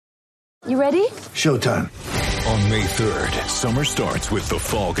You ready? Showtime. On May 3rd, summer starts with The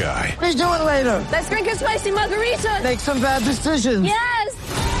Fall Guy. Let's do it later. Let's drink a spicy margarita. Make some bad decisions.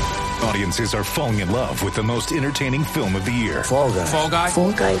 Yes! Audiences are falling in love with the most entertaining film of the year. Fall Guy. Fall Guy?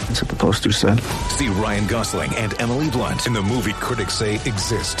 Fall Guy. That's what the poster said. See Ryan Gosling and Emily Blunt in the movie critics say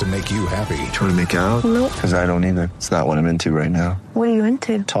exists to make you happy. Trying to make it out? Nope. Because I don't either. It's not what I'm into right now. What are you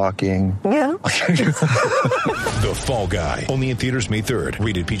into? Talking. Yeah. The Fall Guy. Only in theaters May 3rd.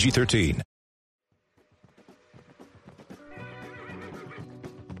 Rated PG-13.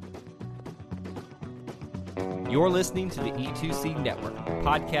 You're listening to the E2C Network,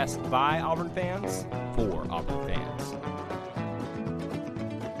 podcast by Auburn fans for Auburn fans.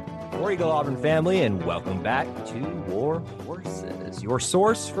 War Eagle Auburn family, and welcome back to War Horses, your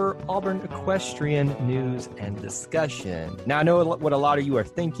source for Auburn equestrian news and discussion. Now, I know what a lot of you are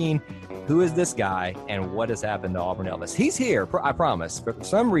thinking. Who is this guy, and what has happened to Auburn Elvis? He's here, I promise. But for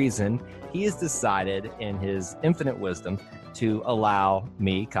some reason, he has decided in his infinite wisdom to allow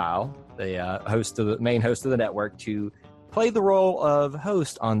me, Kyle, the main host of the network, to play the role of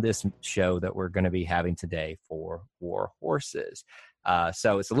host on this show that we're going to be having today for War Horses.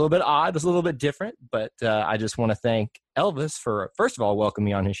 So it's a little bit odd, it's a little bit different, but I just want to thank Elvis for, first of all, welcoming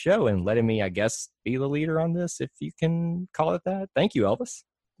me on his show and letting me, I guess, be the leader on this, if you can call it that. Thank you, Elvis.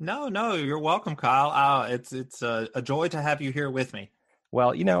 No, you're welcome, Kyle. It's a joy to have you here with me.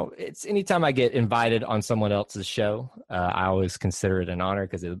 Well, you know, it's anytime I get invited on someone else's show, I always consider it an honor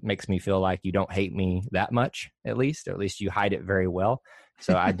because it makes me feel like you don't hate me that much, or at least you hide it very well.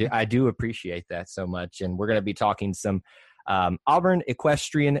 So I do appreciate that so much. And we're going to be talking some Auburn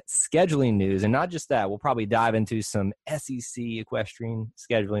equestrian scheduling news. And not just that, we'll probably dive into some SEC equestrian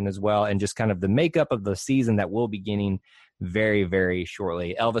scheduling as well, and just kind of the makeup of the season that will be beginning very, very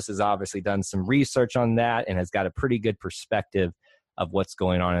shortly. Elvis has obviously done some research on that and has got a pretty good perspective of what's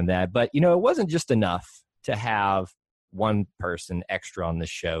going on in that. But, you know, it wasn't just enough to have one person extra on the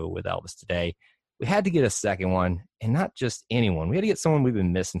show with Elvis today. We had to get a second one, and not just anyone. We had to get someone we've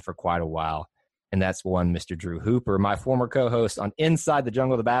been missing for quite a while, and that's one Mr. Drew Hooper, my former co-host on Inside the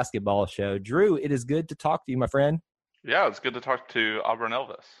Jungle, the basketball show. Drew, it is good to talk to you, my friend. Yeah, it's good to talk to Auburn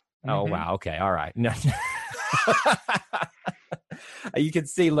Elvis. Oh, wow. Okay. All right. No. You can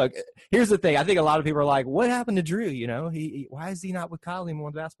see, look, here's the thing. I think a lot of people are like, what happened to Drew? You know, why is he not with Kyle anymore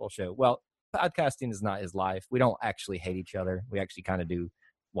on the basketball show? Well, podcasting is not his life. We don't actually hate each other. We actually kind of do.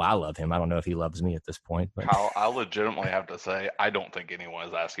 Well, I love him. I don't know if he loves me at this point. But Kyle, I legitimately have to say, I don't think anyone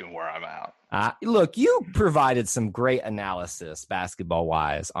is asking where I'm at. Look, you provided some great analysis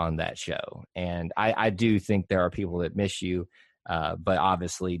basketball-wise on that show. And I do think there are people that miss you. But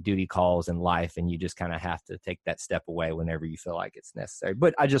obviously duty calls in life, and you just kind of have to take that step away whenever you feel like it's necessary.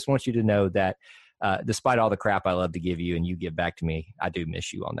 But I just want you to know that despite all the crap I love to give you and you give back to me, I do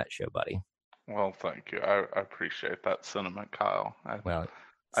miss you on that show, buddy. Well, thank you. I appreciate that sentiment, Kyle. I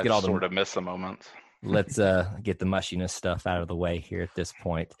sort of miss the moments. Let's get the mushiness stuff out of the way here at this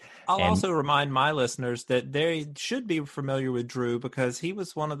point. I'll also remind my listeners that they should be familiar with Drew because he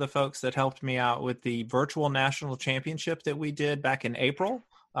was one of the folks that helped me out with the virtual national championship that we did back in April.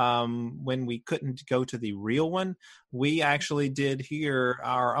 When we couldn't go to the real one, we actually did here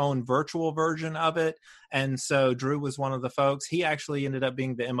our own virtual version of it. And so Drew was one of the folks. He actually ended up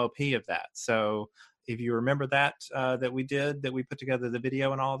being the MOP of that. So if you remember that we put together the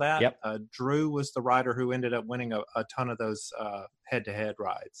video and all that, yep. Drew was the rider who ended up winning a ton of those head-to-head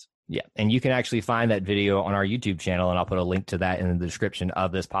rides. Yeah, and you can actually find that video on our YouTube channel, and I'll put a link to that in the description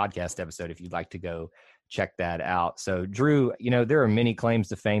of this podcast episode if you'd like to go check that out. So, Drew, you know, there are many claims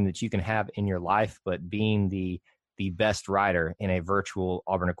to fame that you can have in your life, but being the best rider in a virtual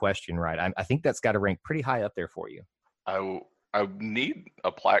Auburn equestrian ride, I think that's got to rank pretty high up there for you. I need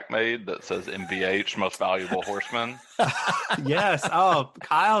a plaque made that says MVH, Most Valuable Horseman. Yes. Oh,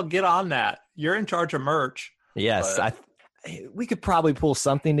 Kyle, get on that. You're in charge of merch. Yes. We could probably pull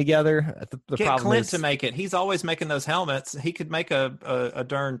something together. The Get problem Clint is, to make it. He's always making those helmets. He could make a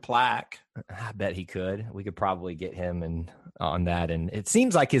darn plaque. I bet he could. We could probably get him on that. And it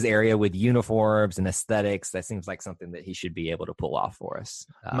seems like his area with uniforms and aesthetics, that seems like something that he should be able to pull off for us.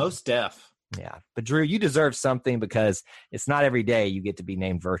 Most deaf. Yeah. But Drew, you deserve something because it's not every day you get to be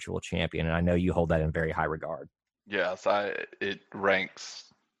named virtual champion. And I know you hold that in very high regard. Yes, it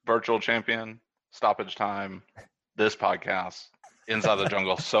ranks virtual champion, stoppage time, this podcast, Inside the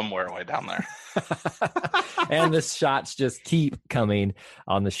Jungle, somewhere way down there. And the shots just keep coming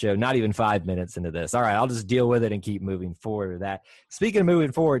on the show, not even 5 minutes into this. All right, I'll just deal with it and keep moving forward with that. Speaking of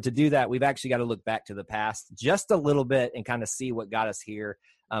moving forward, to do that, we've actually got to look back to the past just a little bit and kind of see what got us here.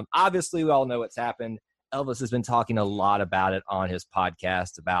 Obviously, we all know what's happened. Elvis has been talking a lot about it on his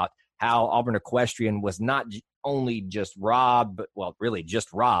podcast, about how Auburn Equestrian was not only just robbed, but really just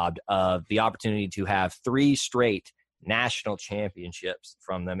robbed of the opportunity to have 3 straight national championships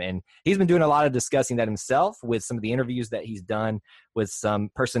from them. And he's been doing a lot of discussing that himself with some of the interviews that he's done with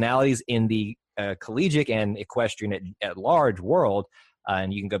some personalities in the collegiate and equestrian at large world.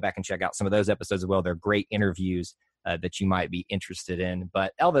 And you can go back and check out some of those episodes as well. They're great interviews that you might be interested in.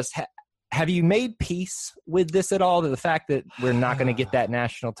 But Elvis, have you made peace with this at all? The fact that we're not going to get that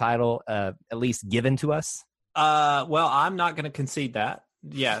national title at least given to us? Well, I'm not going to concede that.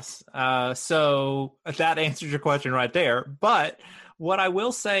 Yes. So that answers your question right there. But what I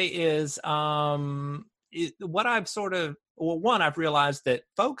will say is what I've I've realized that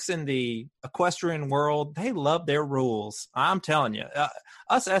folks in the equestrian world, they love their rules. I'm telling you,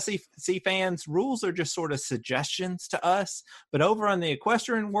 us SEC fans, rules are just sort of suggestions to us. But over in the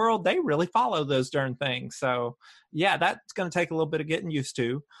equestrian world, they really follow those darn things. So, yeah, that's going to take a little bit of getting used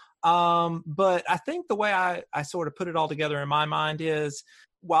to. But I think the way I sort of put it all together in my mind is,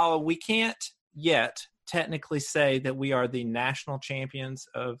 while we can't yet technically say that we are the national champions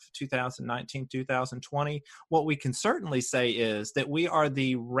of 2019-2020, what we can certainly say is that we are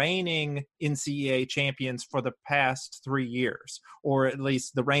the reigning NCAA champions for the past 3 years, or at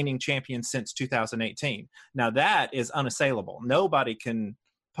least the reigning champions since 2018. Now that is unassailable. Nobody can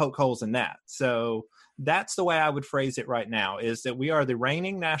poke holes in that. So that's the way I would phrase it right now, is that we are the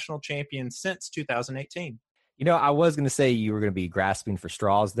reigning national champions since 2018. You know, I was going to say you were going to be grasping for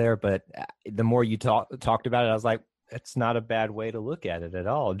straws there, but the more you talked about it, I was like, it's not a bad way to look at it at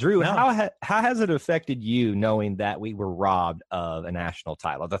all. Drew, No. how has it affected you knowing that we were robbed of a national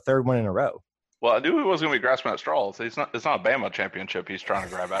title, the 3rd one in a row? Well, I knew he wasn't going to be grasping at straws. It's not a Bama championship he's trying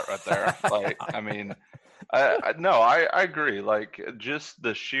to grab at right there. Like, I mean, I agree. Like, just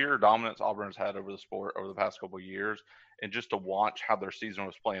the sheer dominance Auburn's had over the sport over the past couple of years, and just to watch how their season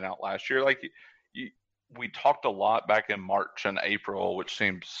was playing out last year. Like, we talked a lot back in March and April, which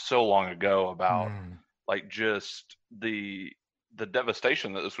seemed so long ago, about like just the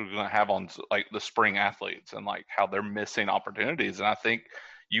devastation that this was going to have on like the spring athletes and like how they're missing opportunities. And I think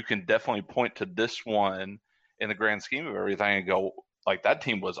you can definitely point to this one in the grand scheme of everything and go, like, that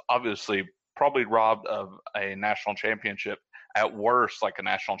team was obviously probably robbed of a national championship, at worst like a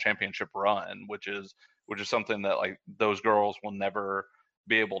national championship run, which is something that like those girls will never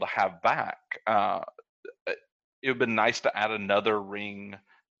be able to have back. It would have been nice to add another ring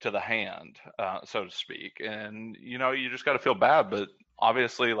to the hand, so to speak. And, you know, you just got to feel bad. But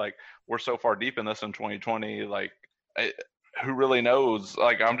obviously, like, we're so far deep in this in 2020, like, who really knows?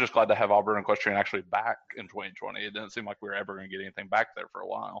 Like, I'm just glad to have Auburn Equestrian actually back in 2020. It didn't seem like we were ever going to get anything back there for a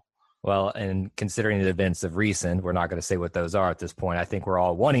while. Well, and considering the events of recent, we're not going to say what those are at this point. I think we're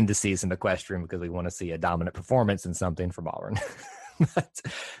all wanting to see some equestrian because we want to see a dominant performance in something from Auburn.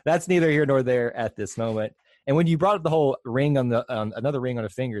 That's neither here nor there at this moment. And when you brought up the whole ring on the another ring on a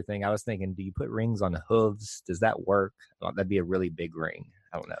finger thing, I was thinking, do you put rings on the hooves? Does that work? Well, that'd be a really big ring.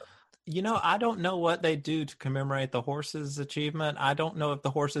 I don't know. You know, I don't know what they do to commemorate the horses' achievement. I don't know if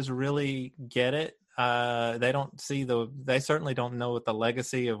the horses really get it. They certainly don't know what the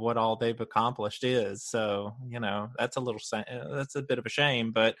legacy of what all they've accomplished is. So, you know, that's a bit of a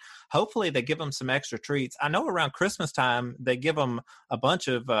shame, but hopefully they give them some extra treats. I know around Christmas time, they give them a bunch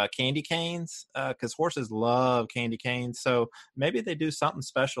of candy canes because horses love candy canes. So maybe they do something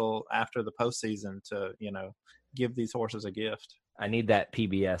special after the postseason to, you know, give these horses a gift. I need that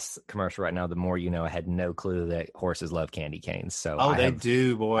PBS commercial right now. The more you know. I had no clue that horses love candy canes. So they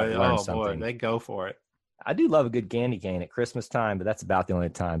do, boy. Oh, boy, something. They go for it. I do love a good candy cane at Christmas time, but that's about the only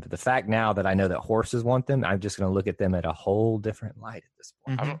time. But the fact now that I know that horses want them, I'm just going to look at them at a whole different light at this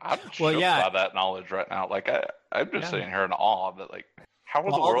point. I'm shocked by that knowledge right now. Like, I'm just sitting here in awe that, like, how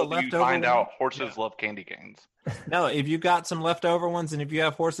in the world do you find out horses love candy canes? No, if you've got some leftover ones and if you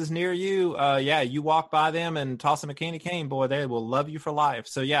have horses near you, you walk by them and toss them a candy cane, boy, they will love you for life.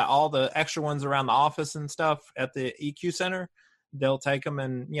 So, yeah, all the extra ones around the office and stuff at the EQ Center, they'll take them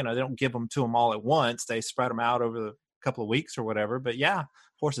and, you know, they don't give them to them all at once. They spread them out over a couple of weeks or whatever. But, yeah,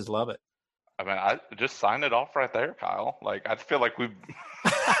 horses love it. I mean, I just signed it off right there, Kyle. Like, I feel like we've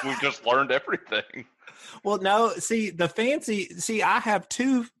just learned everything. Well, no, I have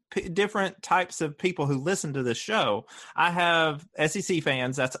two different types of people who listen to this show. I have SEC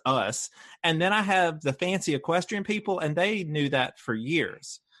fans, that's us. And then I have the fancy equestrian people, and they knew that for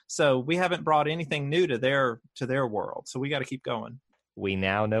years. So we haven't brought anything new to their world. So we got to keep going. We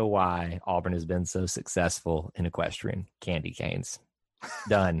now know why Auburn has been so successful in equestrian. Candy canes.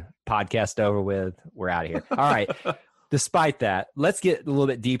 Done. Podcast over with. We're out of here. All right. despite that, let's get a little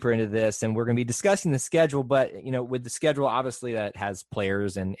bit deeper into this, and we're going to be discussing the schedule. But with the schedule, obviously that has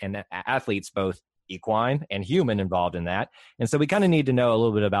players and athletes, both equine and human, involved in that, and so we kind of need to know a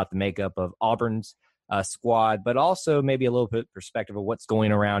little bit about the makeup of Auburn's squad, but also maybe a little bit perspective of what's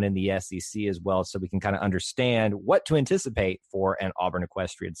going around in the SEC as well, so we can kind of understand what to anticipate for an Auburn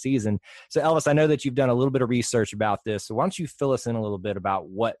equestrian season. So Elvis, I know that you've done a little bit of research about this, so why don't you fill us in a little bit about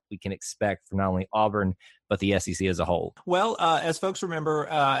what we can expect from not only Auburn, but the SEC as a whole? Well, as folks remember,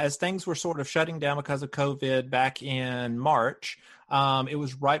 as things were sort of shutting down because of COVID back in March, it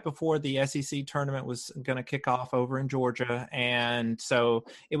was right before the SEC tournament was going to kick off over in Georgia. And so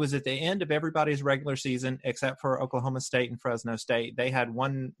it was at the end of everybody's regular season, except for Oklahoma State and Fresno State. They had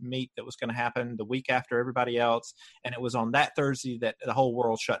one meet that was going to happen the week after everybody else. And it was on that Thursday that the whole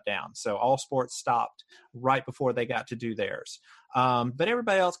world shut down. So all sports stopped right before they got to do theirs. But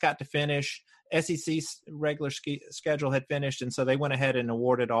everybody else got to finish. SEC's regular schedule had finished, and so they went ahead and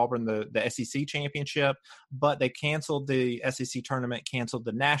awarded Auburn the SEC championship, but they canceled the SEC tournament, canceled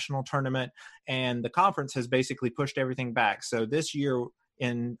the national tournament, and the conference has basically pushed everything back. So this year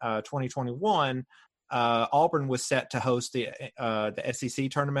in 2021, Auburn was set to host the SEC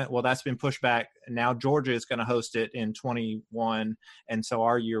tournament. Well, that's been pushed back. Now Georgia is going to host it in 21, and so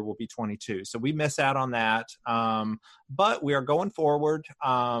our year will be 22. So we miss out on that, but we are going forward.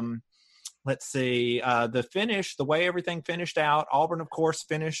 Let's see, the way everything finished out, Auburn, of course,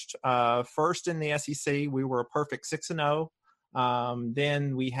 finished first in the SEC. We were a perfect 6-0.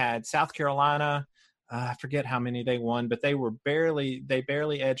 Then we had South Carolina. I forget how many they won, but they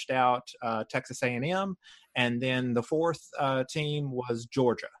barely edged out Texas A&M. And then the fourth team was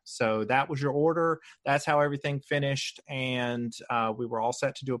Georgia. So that was your order. That's how everything finished. And we were all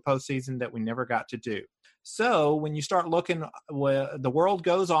set to do a postseason that we never got to do. So when you start looking, the world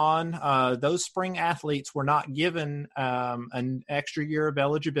goes on. Those spring athletes were not given an extra year of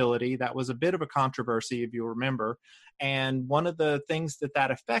eligibility. That was a bit of a controversy, if you remember. And one of the things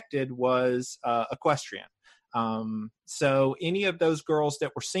that affected was equestrian. So any of those girls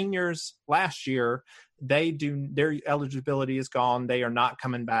that were seniors last year, their eligibility is gone. They are not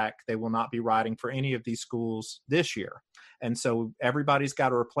coming back. They will not be riding for any of these schools this year. And so everybody's got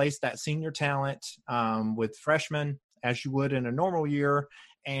to replace that senior talent with freshmen, as you would in a normal year,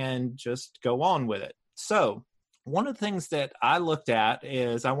 and just go on with it. So one of the things that I looked at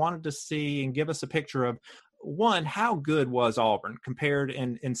is I wanted to see and give us a picture of, one, how good was Auburn compared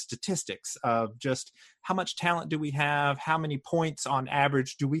in statistics of just how much talent do we have, how many points on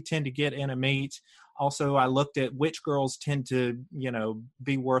average do we tend to get in a meet. Also, I looked at which girls tend to,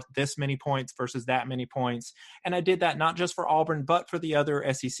 be worth this many points versus that many points. And I did that not just for Auburn, but for the other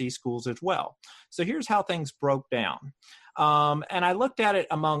SEC schools as well. So here's how things broke down. And I looked at it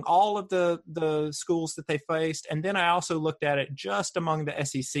among all of the schools that they faced. And then I also looked at it just among the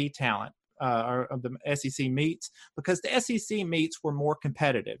SEC talent. Or of the SEC meets, because the SEC meets were more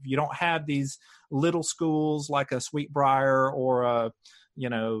competitive. You don't have these little schools like a Sweetbriar or a,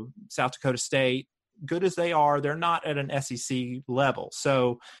 South Dakota State. Good as they are, they're not at an SEC level.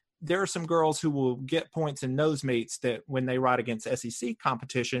 So there are some girls who will get points in those meets that when they ride against SEC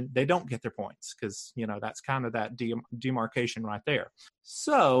competition, they don't get their points because, that's kind of that demarcation right there.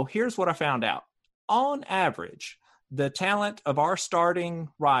 So here's what I found out. On average, the talent of our starting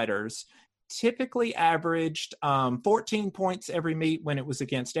riders typically averaged 14 points every meet when it was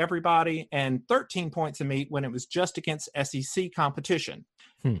against everybody and 13 points a meet when it was just against SEC competition.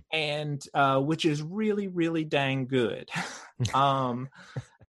 And which is really, really dang good.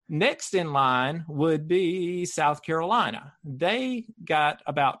 Next in line would be South Carolina. They got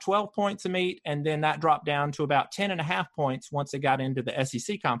about 12 points a meet, and then that dropped down to about 10.5 points once they got into the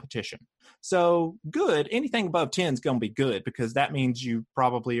SEC competition. So good. Anything above 10 is going to be good because that means you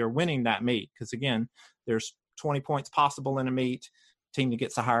probably are winning that meet because, again, there's 20 points possible in a meet. Team that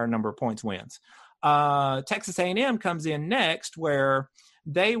gets a higher number of points wins. Texas A&M comes in next where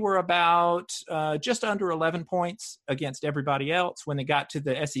they were about just under 11 points against everybody else. When they got to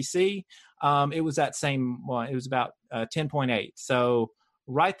the SEC, it was that same one. It was about 10.8. So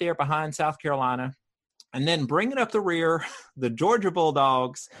right there behind South Carolina. And then bringing up the rear, the Georgia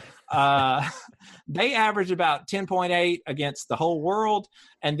Bulldogs, they averaged about 10.8 against the whole world.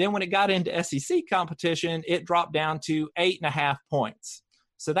 And then when it got into SEC competition, it dropped down to 8.5 points.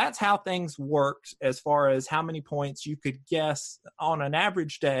 So that's how things worked as far as how many points you could guess on an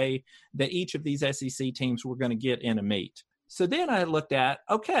average day that each of these SEC teams were going to get in a meet. So then I looked at,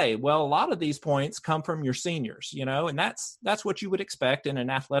 okay, well, a lot of these points come from your seniors, and that's what you would expect in an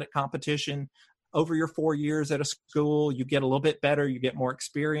athletic competition. over your 4 years at a school, you get a little bit better, you get more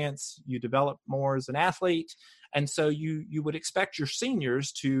experience, you develop more as an athlete. And so you would expect your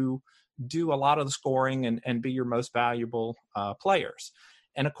seniors to do a lot of the scoring and be your most valuable players.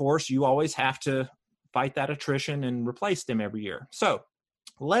 And of course, you always have to fight that attrition and replace them every year. So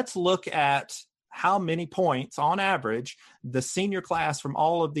let's look at how many points on average the senior class from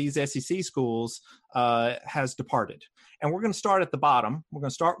all of these SEC schools has departed. And we're going to start at the bottom. We're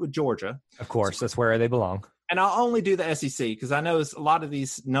going to start with Georgia. Of course, that's where they belong. And I'll only do the SEC because I know a lot of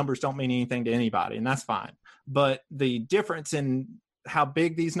these numbers don't mean anything to anybody, and that's fine. But the difference in how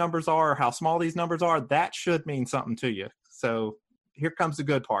big these numbers are or how small these numbers are, that should mean something to you. So here comes the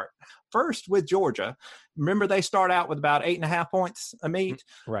good part. First, with Georgia, remember they start out with about 8.5 points a meet.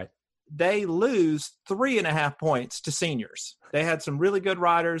 Right. They lose 3.5 points to seniors. They had some really good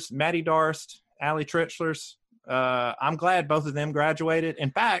riders, Maddie Darst, Allie Tritzlers. I'm glad both of them graduated.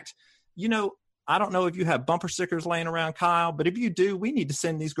 In fact, I don't know if you have bumper stickers laying around, Kyle, but if you do, we need to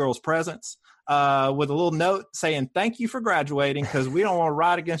send these girls presents with a little note saying thank you for graduating because we don't want to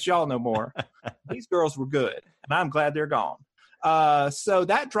ride against y'all no more. These girls were good, and I'm glad they're gone. So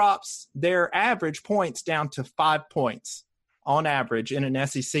that drops their average points down to 5 points on average in an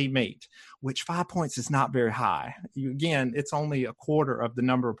SEC meet, which 5 points is not very high. Again, it's only a quarter of the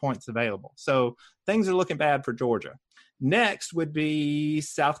number of points available. So things are looking bad for Georgia. Next would be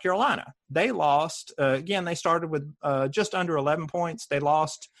South Carolina. They lost, again, they started with just under 11 points. They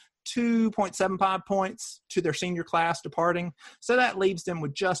lost 2.75 points to their senior class departing. So that leaves them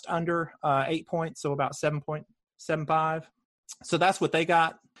with just under 8 points, so about 7.75. So that's what they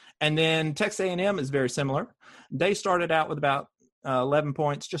got. And then Texas A&M is very similar. They started out with about 11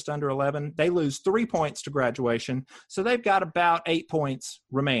 points, just under 11. They lose 3 points to graduation. So they've got about 8 points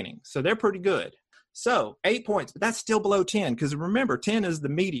remaining. So they're pretty good. So 8 points, but that's still below 10 because remember, 10 is the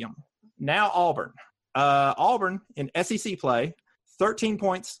medium. Now Auburn. Auburn in SEC play, 13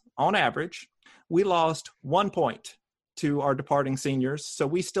 points on average. We lost 1 point to our departing seniors, so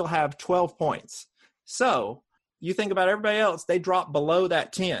we still have 12 points. So you think about everybody else, they dropped below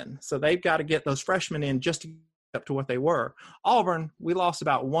that 10. So they've got to get those freshmen in just to get up to what they were. Auburn, we lost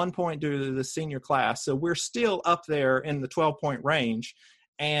about 1 point due to the senior class. So we're still up there in the 12-point range.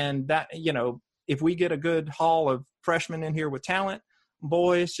 And that, if we get a good haul of freshmen in here with talent,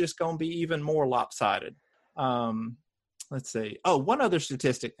 boy, it's just going to be even more lopsided. Let's see. Oh, one other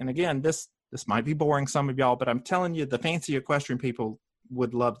statistic. And again, this might be boring some of y'all, but I'm telling you, the fancy equestrian people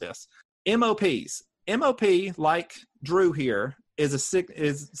would love this. MOPs. MOP, like Drew here,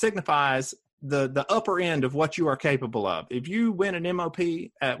 signifies the upper end of what you are capable of. If you win an MOP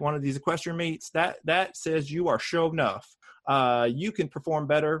at one of these equestrian meets, that says you are show enough. You can perform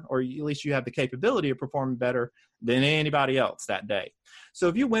better, or at least you have the capability of performing better than anybody else that day. So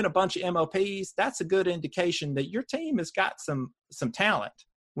if you win a bunch of MOPs, that's a good indication that your team has got some talent.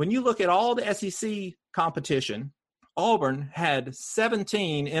 When you look at all the SEC competition, Auburn had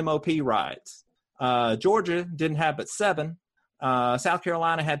 17 MOP rides. Georgia didn't have but 7. South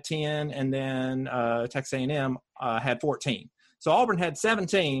Carolina had 10, and then Texas A&M had 14. So Auburn had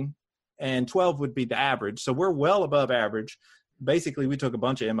 17, and 12 would be the average. So we're well above average. Basically, we took a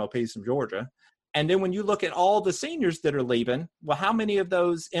bunch of MOPs from Georgia. And then when you look at all the seniors that are leaving, well, how many of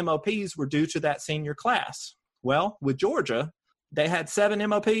those MOPs were due to that senior class? Well, with Georgia, they had 7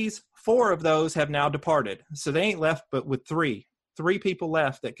 MOPs. 4 of those have now departed. So they ain't left but with 3. 3 people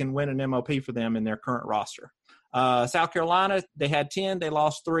left that can win an MOP for them in their current roster. South Carolina, they had 10. They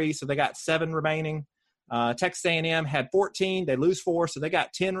lost 3, so they got 7 remaining. Texas A&M had 14. They lose 4, so they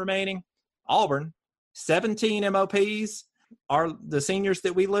got 10 remaining. Auburn, 17 MOPs. Are the seniors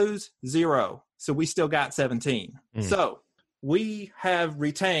that we lose? 0. So we still got 17. So we have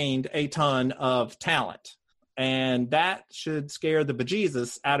retained a ton of talent. And that should scare the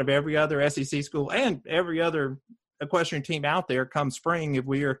bejesus out of every other SEC school and every other equestrian team out there come spring if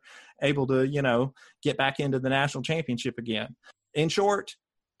we are able to, get back into the national championship again. In short,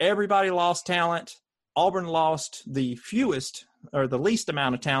 everybody lost talent. Auburn lost the fewest or the least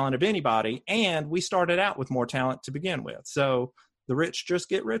amount of talent of anybody, and we started out with more talent to begin with. So the rich just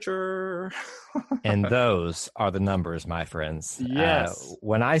get richer. And those are the numbers, my friends. Yes.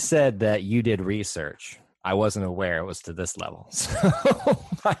 When I said that you did research, I wasn't aware it was to this level. So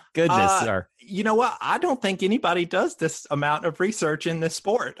My goodness, sir. You know what? I don't think anybody does this amount of research in this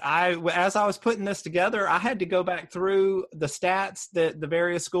sport. As I was putting this together, I had to go back through the stats that the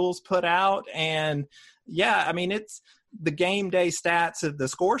various schools put out. And yeah, I mean, it's the game day stats of the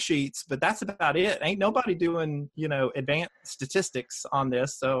score sheets, but that's about it. Ain't nobody doing, advanced statistics on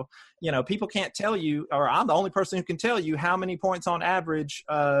this. So, people can't tell you, or I'm the only person who can tell you how many points on average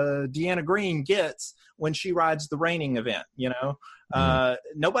Deanna Green gets when she rides the reining event,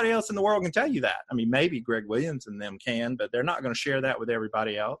 Nobody else in the world can tell you that. I mean, maybe Greg Williams and them can, but they're not going to share that with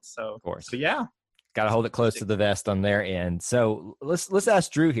everybody else. So, of course. So yeah. Got to hold it close to the vest on their end. So let's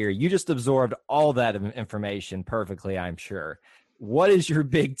ask Drew here. You just absorbed all that information perfectly, I'm sure. What is your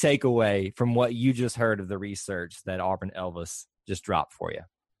big takeaway from what you just heard of the research that Auburn Elvis just dropped for you?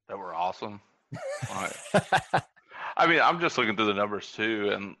 That were awesome. I mean, I'm just looking through the numbers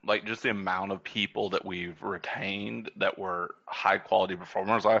too, and like just the amount of people that we've retained that were high quality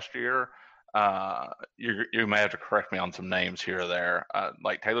performers last year. You may have to correct me on some names here or there.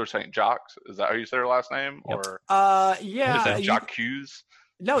 Like Taylor St. Jacques, is that how you say her last name? Yep. Or yeah, is it Jacques?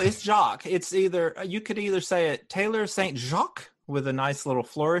 No, it's Jacques. It's you could either say it Taylor St. Jacques with a nice little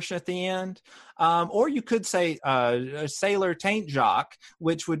flourish at the end, or you could say Sailor Taint Jacques,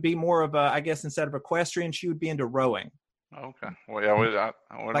 which would be more of I guess instead of equestrian, she would be into rowing. Okay, well, yeah, we're like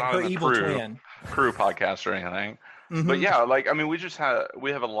not her in evil a crew podcast or anything. Mm-hmm. But yeah, like I mean,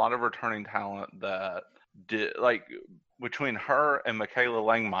 we have a lot of returning talent that did like between her and Michaela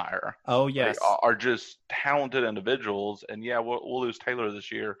Langmeyer. Oh yes, are just talented individuals, and yeah, we'll lose Taylor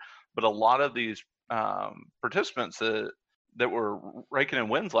this year, but a lot of these participants that were raking in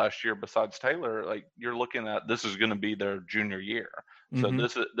wins last year, besides Taylor, like you're looking at this is going to be their junior year, so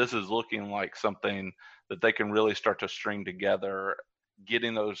this is looking like something that they can really start to string together,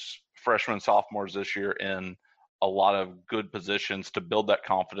 getting those freshmen, sophomores this year in a lot of good positions to build that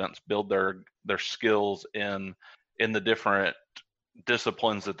confidence, build their skills in the different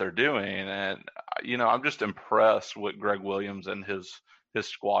disciplines that they're doing. And, I'm just impressed with Greg Williams and his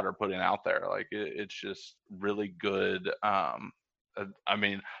squad are putting out there. Like it's just really good. I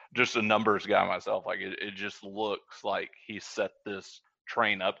mean, just a numbers guy myself, like it just looks like he set this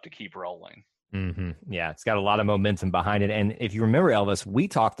train up to keep rolling. Mm-hmm. Yeah, it's got a lot of momentum behind it. And if you remember, Elvis, we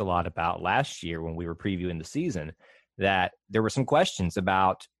talked a lot about last year when we were previewing the season that there were some questions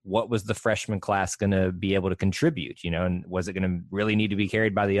about what was the freshman class going to be able to contribute, and was it going to really need to be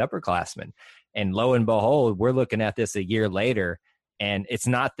carried by the upperclassmen? And lo and behold, we're looking at this a year later, and it's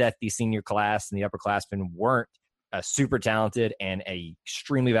not that the senior class and the upperclassmen weren't super talented and a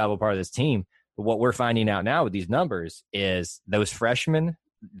extremely valuable part of this team. But what we're finding out now with these numbers is those freshmen,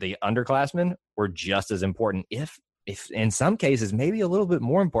 the underclassmen, were just as important, if in some cases maybe a little bit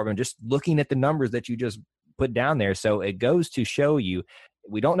more important, just looking at the numbers that you just put down there. So it goes to show you,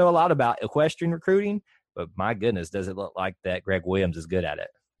 we don't know a lot about equestrian recruiting, but my goodness, does it look like that Greg Williams is good at it.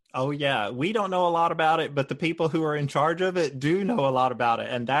 Oh yeah, we don't know a lot about it, but the people who are in charge of it do know a lot about it,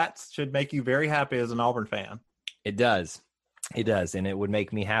 and that should make you very happy as an Auburn fan. It does. It does, and it would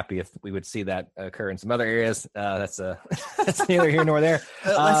make me happy if we would see that occur in some other areas. That's neither here nor there.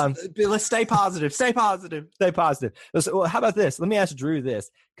 Let's stay positive. Stay positive. Stay positive. Well, how about this? Let me ask Drew this,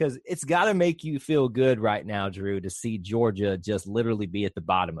 because it's got to make you feel good right now, Drew, to see Georgia just literally be at the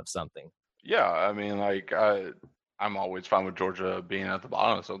bottom of something. Yeah, I mean, like I'm always fine with Georgia being at the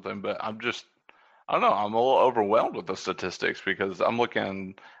bottom of something, but I don't know. I'm a little overwhelmed with the statistics because I'm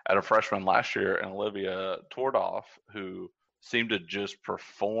looking at a freshman last year and Olivia Tordoff, who seemed to just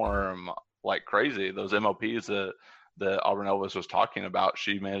perform like crazy. Those MOPs that Auburn Elvis was talking about,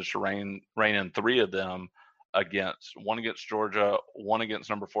 she managed to rein in 3 of them one against Georgia, one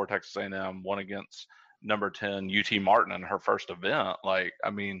against number 4 Texas A&M, one against number 10 UT Martin in her first event. Like, I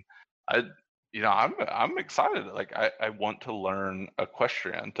mean, I'm excited. Like, I want to learn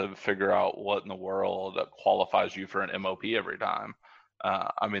equestrian to figure out what in the world qualifies you for an MOP every time.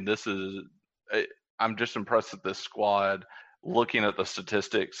 I mean, I'm just impressed that this squad, looking at the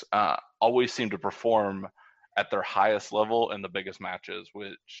statistics, always seem to perform at their highest level in the biggest matches,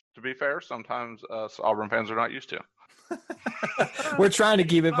 which, to be fair, sometimes us Auburn fans are not used to. We're trying to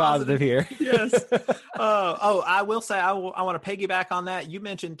keep it positive here. Yes. I will say I want to piggyback on that. You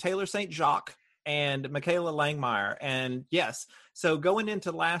mentioned Taylor St. Jacques and Michaela Langmeyer. And yes, so going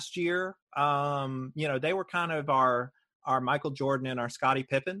into last year, they were kind of our Michael Jordan and our Scottie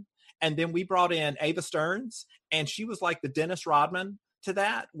Pippen. And then we brought in Ava Stearns, and she was like the Dennis Rodman to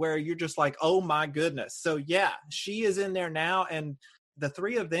that, where you're just like, oh my goodness. So yeah, she is in there now. And the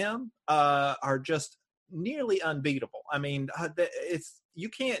 3 of them are just nearly unbeatable. I mean, you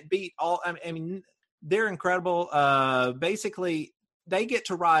can't beat all. I mean, they're incredible. Basically, they get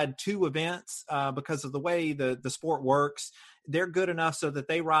to ride 2 events because of the way the sport works. They're good enough so that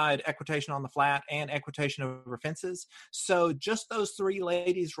they ride equitation on the flat and equitation over fences. So just those 3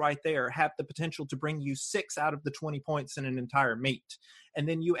 ladies right there have the potential to bring you 6 out of the 20 points in an entire meet. And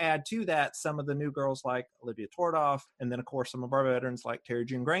then you add to that some of the new girls like Olivia Tordoff, and then of course some of our veterans like Terry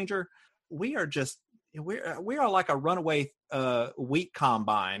June Granger. We are like a runaway wheat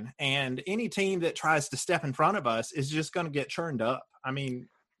combine, and any team that tries to step in front of us is just going to get churned up. I mean,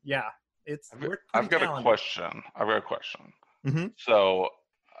 yeah, I've got a question. Mm-hmm. So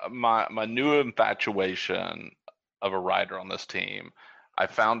my new infatuation of a rider on this team, I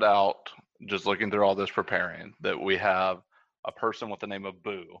found out just looking through all this preparing that we have a person with the name of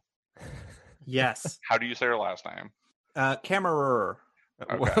Boo. Yes. How do you say her last name? Kammerer.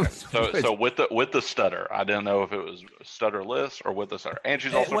 Okay. So with the stutter, I didn't know if it was stutterless or with the stutter. And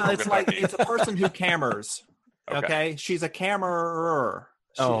she's also from Kentucky. It's a person who cammers. Okay. She's a cammerer.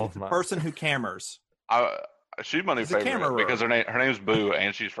 She's a person who cammers. She's my new favorite because her name's Boo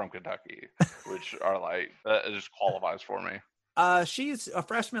and she's from Kentucky, which are like that just qualifies for me. She's a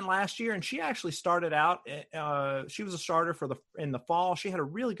freshman last year, and she actually started out. She was a starter in the fall. She had a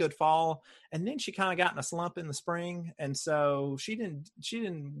really good fall, and then she kind of got in a slump in the spring, and so she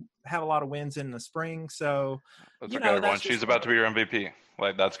didn't have a lot of wins in the spring. So that's okay, everyone. She's about to be your MVP.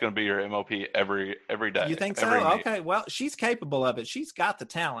 Like that's going to be your MOP every day. You think so? Okay. Well, she's capable of it. She's got the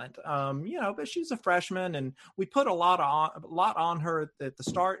talent. But she's a freshman, and we put a lot on her at the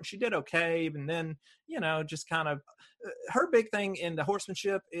start, and she did okay. And then, just kind of her big thing in the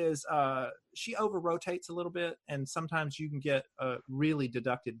horsemanship is she over rotates a little bit, and sometimes you can get really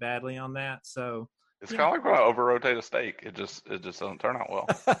deducted badly on that. So it's kind of like when I over rotate a steak. It just doesn't turn out well.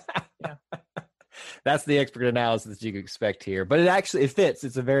 Yeah. That's the expert analysis you can expect here, but it fits.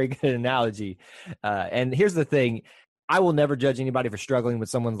 It's a very good analogy. And here's the thing. I will never judge anybody for struggling with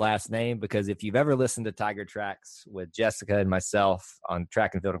someone's last name, because if you've ever listened to Tiger Tracks with Jessica and myself on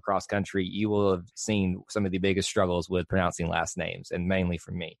track and field and cross country, you will have seen some of the biggest struggles with pronouncing last names, and mainly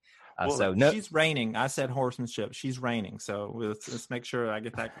for me. She's reigning. I said horsemanship. She's reigning. So let's make sure I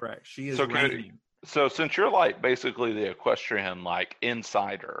get that correct. She is reigning. So since you're like basically the equestrian like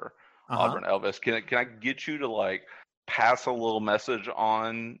insider, Auburn Elvis, can I get you to like pass a little message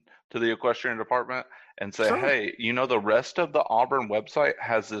on to the equestrian department and say, sure, hey, the rest of the Auburn website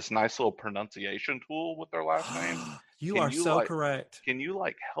has this nice little pronunciation tool with their last name. You are so correct. Can you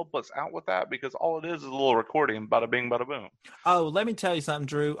help us out with that? Because all it is a little recording, bada bing, bada boom. Oh, let me tell you something,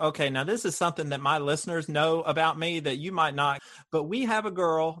 Drew. Okay, now this is something that my listeners know about me that you might not, but we have a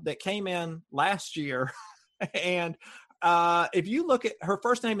girl that came in last year and if you look at her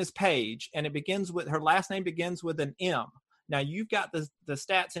first name is Paige, and her last name begins with an M. Now you've got the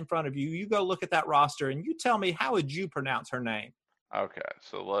stats in front of you. You go look at that roster, and you tell me, how would you pronounce her name? Okay,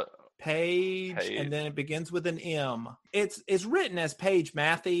 so Paige, and then it begins with an M. It's written as Paige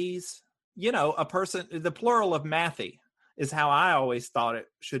Matthews. A person. The plural of Matthew is how I always thought it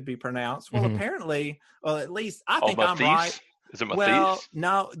should be pronounced. Well, apparently, at least I think I'm right. Is it Mathies? Well,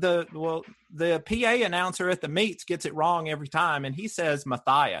 no. The PA announcer at the meets gets it wrong every time, and he says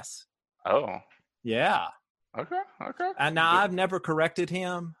Matthias. Oh, yeah. Okay. And now I've never corrected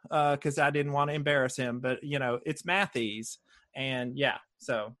him because I didn't want to embarrass him, but it's Matthews, and yeah.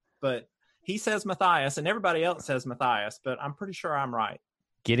 So, but he says Matthias, and everybody else says Matthias, but I'm pretty sure I'm right.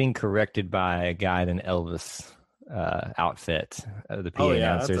 Getting corrected by a guy in an Elvis outfit, the PA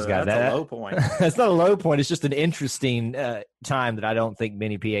announcer's guy. That's a low point. It's not a low point. It's just an interesting time that I don't think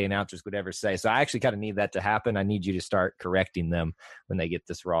many PA announcers would ever say. So I actually kind of need that to happen. I need you to start correcting them when they get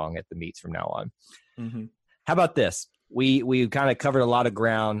this wrong at the meets from now on. Mm-hmm. How about this? We kind of covered a lot of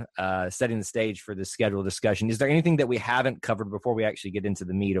ground, setting the stage for this schedule discussion. Is there anything that we haven't covered before we actually get into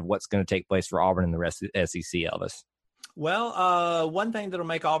the meat of what's going to take place for Auburn and the rest of the SEC, Elvis? Well, one thing that'll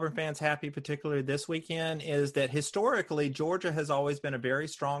make Auburn fans happy, particularly this weekend, is that historically Georgia has always been a very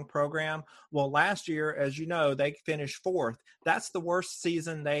strong program. Well, last year, as you know, they finished 4th. That's the worst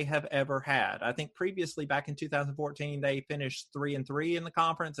season they have ever had. I think previously, back in 2014, they finished 3-3 in the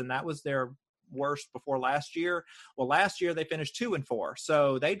conference, and that was their worst before last year. Well, last year they finished 2-4,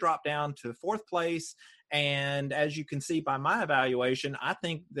 so they dropped down to 4th place. And as you can see by my evaluation, I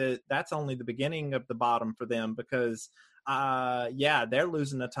think that's only the beginning of the bottom for them because, they're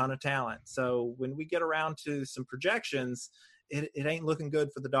losing a ton of talent. So when we get around to some projections, it ain't looking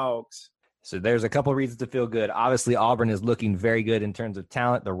good for the Dogs. So there's a couple of reasons to feel good. Obviously, Auburn is looking very good in terms of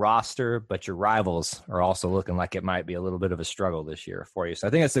talent, the roster, but your rivals are also looking like it might be a little bit of a struggle this year for you. So I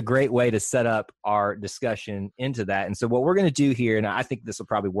think it's a great way to set up our discussion into that. And so what we're going to do here, and I think this will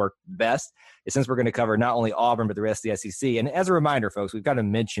probably work best, is since we're going to cover not only Auburn, but the rest of the SEC. And as a reminder, folks, we've got to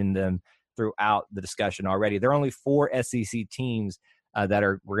mention them throughout the discussion already. There are only 4 SEC teams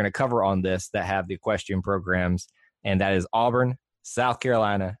we're going to cover on this that have the equestrian programs, and that is Auburn, South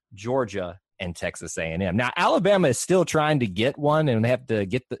Carolina, Georgia, and Texas A&M. Now, Alabama is still trying to get one, and they have to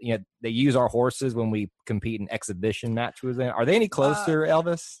get they use our horses when we compete in exhibition matches. Are they any closer,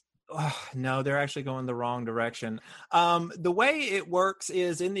 Elvis? No, they're actually going the wrong direction. The way it works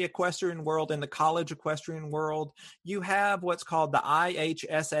is in the equestrian world, in the college equestrian world, you have what's called the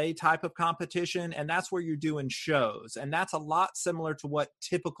IHSA type of competition, and that's where you're doing shows. And that's a lot similar to what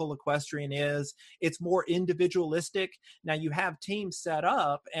typical equestrian is. It's more individualistic. Now, you have teams set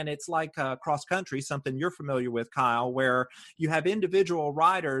up, and it's like cross country, something you're familiar with, Kyle, where you have individual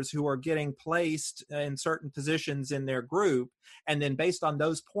riders who are getting placed in certain positions in their group. And then based on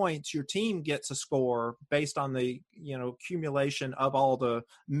those points, your team gets a score based on the accumulation of all the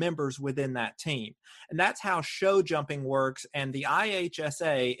members within that team. And that's how show jumping works. And the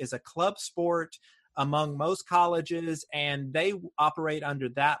IHSA is a club sport among most colleges, and they operate under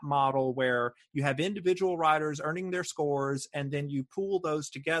that model where you have individual riders earning their scores, and then you pool those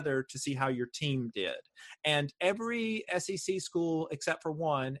together to see how your team did. And every SEC school except for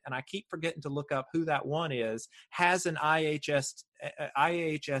one, and I keep forgetting to look up who that one is, has an IHSA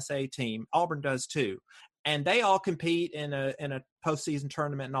team. Auburn does too. And they all compete in a postseason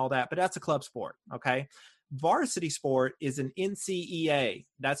tournament and all that, but that's a club sport, okay? Varsity sport is an NCEA.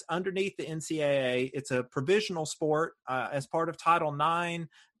 That's underneath the NCAA. It's a provisional sport as part of Title IX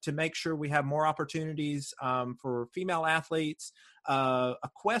to make sure we have more opportunities for female athletes.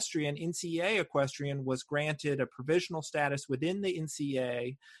 Equestrian, NCAA equestrian was granted a provisional status within the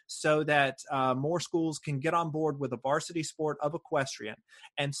NCAA so that more schools can get on board with a varsity sport of equestrian.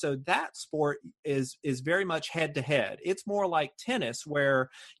 And so that sport is very much head to head. It's more like tennis where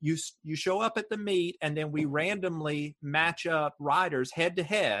you show up at the meet and then we randomly match up riders head to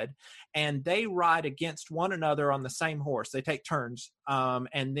head and they ride against one another on the same horse. They take turns.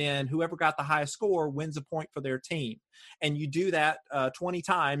 And then whoever got the highest score wins a point for their team. And you do that 20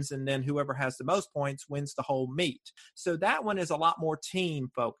 times, and then whoever has the most points wins the whole meet. So that one is a lot more team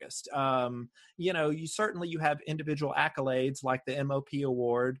focused. You have individual accolades like the MOP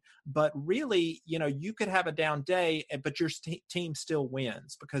award, but really, you could have a down day, but your team still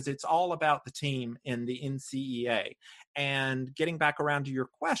wins because it's all about the team in the NCEA. And getting back around to your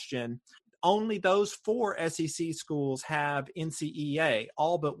question, only those 4 SEC schools have NCEA.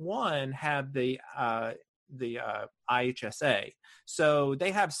 All but one have the IHSA. So they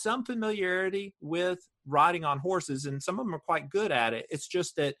have some familiarity with riding on horses, and some of them are quite good at it. It's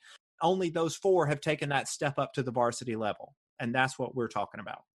just that only those 4 have taken that step up to the varsity level, and that's what we're talking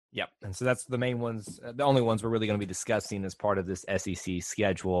about. Yep. And so that's the main ones, the only ones we're really going to be discussing as part of this SEC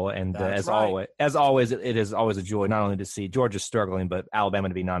schedule. And as always, it is always a joy not only to see Georgia struggling, but Alabama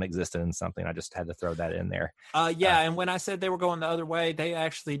to be non-existent in something. I just had to throw that in there. And when I said they were going the other way, they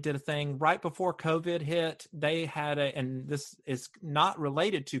actually did a thing right before COVID hit. They had and this is not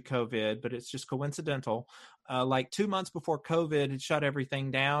related to COVID, but it's just coincidental. Like 2 months before COVID had shut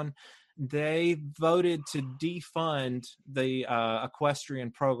everything down, they voted to defund the equestrian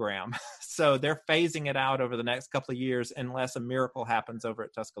program. So they're phasing it out over the next couple of years unless a miracle happens over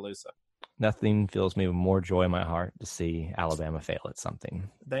at Tuscaloosa. Nothing fills me with more joy in my heart to see Alabama fail at something.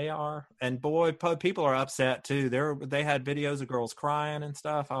 They are. And boy, people are upset too. They had videos of girls crying and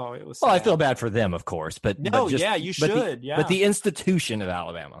stuff. Oh, it was sad. Well, I feel bad for them, of course. But you should. But the institution of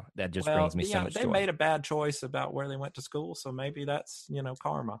Alabama, that just brings me so much joy. They made a bad choice about where they went to school. So maybe that's,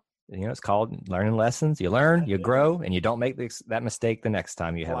 karma. It's called learning lessons. You learn, you grow, and you don't make that mistake the next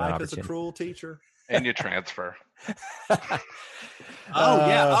time you have an opportunity. Life is a cruel teacher. And you transfer.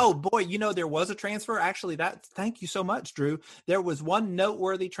 Oh boy, there was a transfer. Actually, thank you so much, Drew. There was one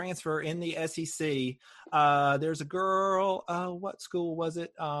noteworthy transfer in the SEC. There's a girl, what school was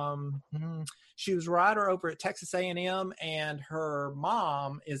it? She was a rider over at Texas A&M, and her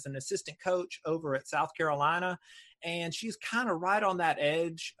mom is an assistant coach over at South Carolina. And she's kind of right on that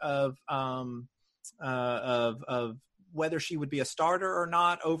edge of whether she would be a starter or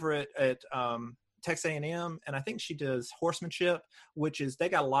not over at Texas A&M, and I think she does horsemanship, which is they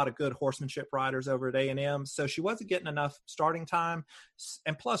got a lot of good horsemanship riders over at A&M. So she wasn't getting enough starting time,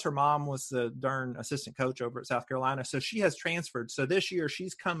 and plus her mom was the darn assistant coach over at South Carolina, so she has transferred. So this year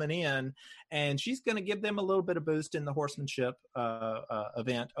she's coming in, and she's going to give them a little bit of boost in the horsemanship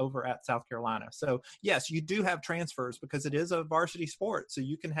event over at South Carolina. So yes, you do have transfers because it is a varsity sport, so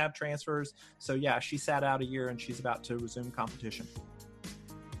you can have transfers. So yeah, she sat out a year and she's about to resume competition.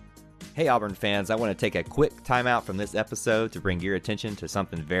 Hey Auburn fans, I want to take a quick timeout from this episode to bring your attention to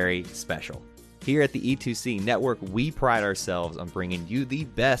something very special. Here at the E2C Network, we pride ourselves on bringing you the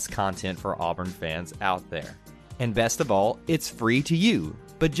best content for Auburn fans out there. And best of all, it's free to you.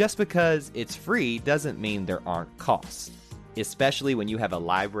 But just because it's free doesn't mean there aren't costs, especially when you have a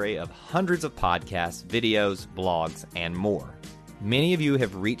library of hundreds of podcasts, videos, blogs, and more. Many of you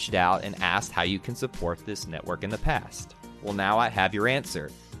have reached out and asked how you can support this network in the past. Well, now I have your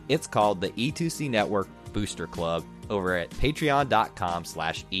answer. It's called the E2C Network Booster Club over at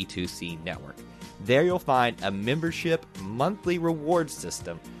patreon.com/E2C Network. There you'll find a membership monthly reward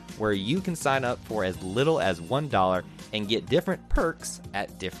system where you can sign up for as little as $1 and get different perks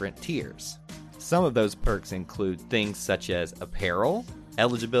at different tiers. Some of those perks include things such as apparel,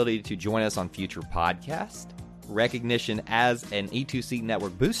 eligibility to join us on future podcasts, recognition as an E2C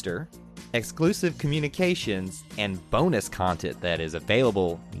Network booster, exclusive communications, and bonus content that is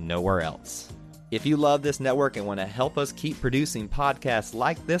available nowhere else. If you love this network and want to help us keep producing podcasts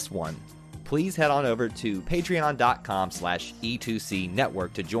like this one, please head on over to patreon.com/E2C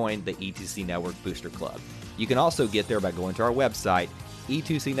Network to join the E2C Network Booster Club. You can also get there by going to our website,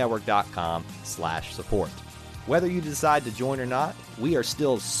 e2cnetwork.com/support. Whether you decide to join or not, we are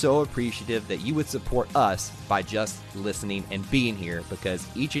still so appreciative that you would support us by just listening and being here, because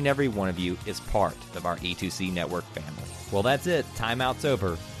each and every one of you is part of our E2C Network family. Well, that's it. Timeout's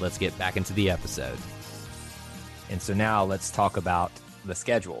over. Let's get back into the episode. And so now let's talk about the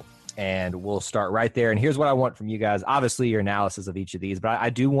schedule. And we'll start right there. And here's what I want from you guys. Obviously, your analysis of each of these, but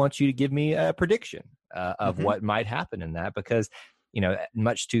I do want you to give me a prediction of what might happen in that, because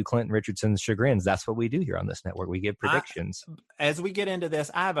much to Clinton Richardson's chagrins, that's what we do here on this network. We give predictions. As we get into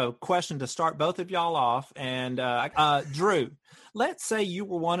this, I have a question to start both of y'all off. And Drew, let's say you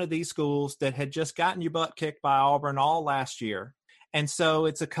were one of these schools that had just gotten your butt kicked by Auburn all last year. And so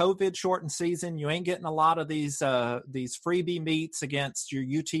it's a COVID shortened season. You ain't getting a lot of these freebie meets against your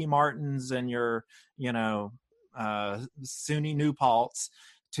UT Martins and your, SUNY New Paltz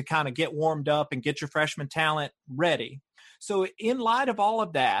to kind of get warmed up and get your freshman talent ready. So in light of all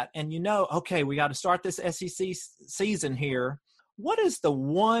of that, and okay, we got to start this SEC season here, what is the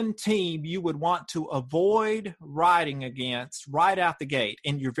one team you would want to avoid riding against right out the gate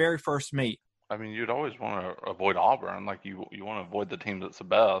in your very first meet? I mean, you'd always want to avoid Auburn. Like, you want to avoid the team that's the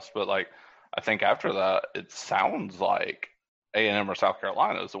best. But, I think after that, it sounds like A&M or South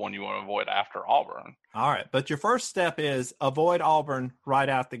Carolina is the one you want to avoid after Auburn. All right. But your first step is avoid Auburn right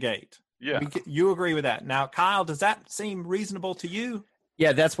out the gate. Yeah. You agree with that. Now, Kyle, does that seem reasonable to you?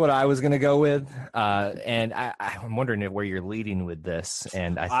 Yeah, that's what I was going to go with. And I'm wondering where you're leading with this.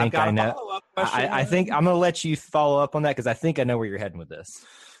 And I think I know. I think I'm going to let you follow up on that, because I think I know where you're heading with this.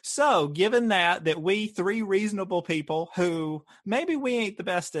 So given that we three reasonable people who maybe we ain't the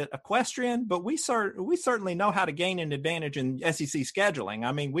best at equestrian, but we certainly know how to gain an advantage in SEC scheduling.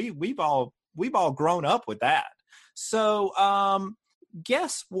 I mean, we've all grown up with that. So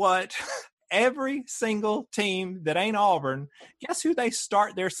guess what? Every single team that ain't Auburn, guess who they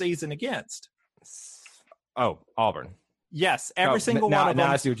start their season against? Oh, Auburn. Yes, every single one of them.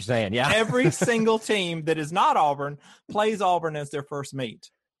 Now I see what you're saying, yeah. Every single team that is not Auburn plays Auburn as their first meet.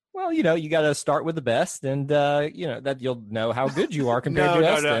 Well, you got to start with the best, and that you'll know how good you are compared to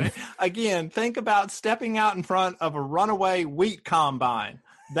us. Then. Again, think about stepping out in front of a runaway wheat combine.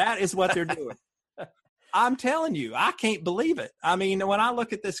 That is what they're doing. I'm telling you, I can't believe it. I mean, when I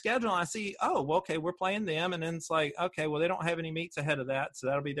look at this schedule, I see, okay, we're playing them. And then it's like, okay, well, they don't have any meets ahead of that. So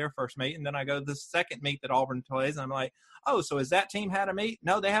that'll be their first meet. And then I go to the second meet that Auburn plays. And I'm like, so has that team had a meet?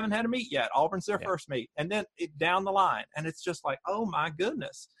 No, they haven't had a meet yet. Auburn's their first meet. And then down the line. And it's just like, oh, my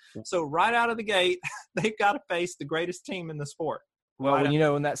goodness. So right out of the gate, they've got to face the greatest team in the sport. Well,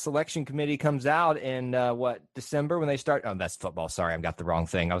 when that selection committee comes out in December, when they start, that's football. Sorry, I've got the wrong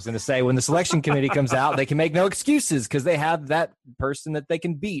thing. I was going to say when the selection committee comes out, they can make no excuses because they have that person that they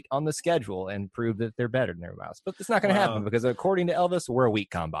can beat on the schedule and prove that they're better than everybody else. But it's not going to happen because according to Elvis, we're a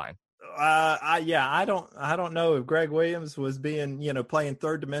weak combine. I don't know if Greg Williams was being, playing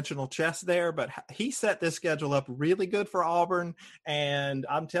third dimensional chess there, but he set this schedule up really good for Auburn. And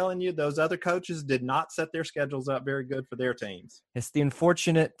I'm telling you, those other coaches did not set their schedules up very good for their teams. It's the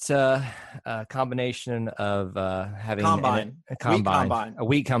unfortunate combination of having a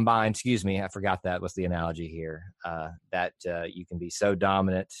weak combine. Excuse me, I forgot that was the analogy here. That you can be so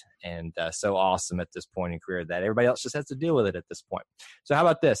dominant and so awesome at this point in career that everybody else just has to deal with it at this point. So how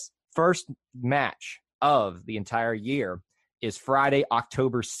about this? First match of the entire year is Friday,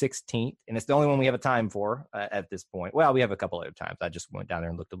 October 16th, and it's the only one we have a time for at this point. Well, we have a couple other times. I just went down there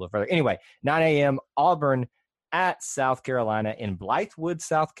and looked a little further. Anyway, 9 a.m., Auburn at South Carolina in Blythewood,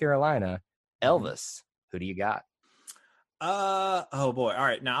 South Carolina. Elvis, who do you got? Oh boy. All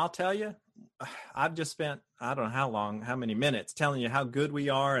right. Now I'll tell you, I've just spent, I don't know how many minutes telling you how good we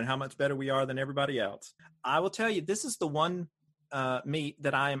are and how much better we are than everybody else. I will tell you, this is the one meet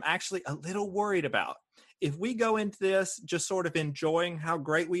that I am actually a little worried about. If we go into this just sort of enjoying how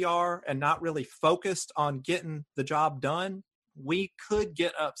great we are and not really focused on getting the job done, we could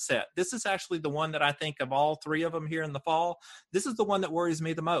get upset. This is actually the one that I think of all three of them here in the fall. This is the one that worries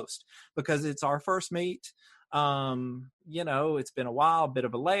me the most because it's our first meet. It's been a while, a bit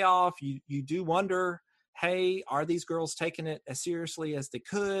of a layoff. You do wonder, hey, are these girls taking it as seriously as they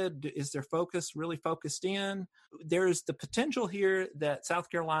could? Is their focus really focused in? There's the potential here that South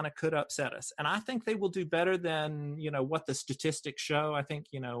Carolina could upset us. And I think they will do better than, what the statistics show. I think,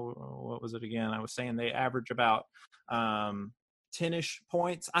 what was it again? I was saying they average about 10-ish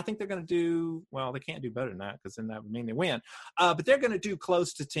points. I think they're going to do, well, they can't do better than that because then that would mean they win. But they're going to do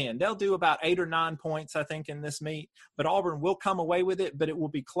close to 10. They'll do about 8 or 9 points, I think, in this meet. But Auburn will come away with it, but it will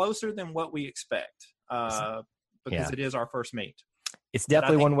be closer than what we expect. Because it is our first meet. It's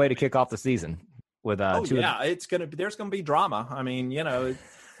definitely one way to kick off the season with there's gonna be drama. I mean,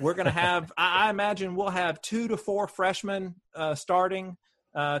 we're gonna have I imagine we'll have 2 to 4 freshmen starting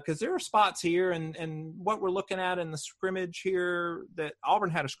because there are spots here and what we're looking at in the scrimmage here that Auburn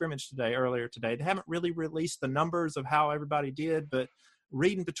had a scrimmage earlier today. They haven't really released the numbers of how everybody did, but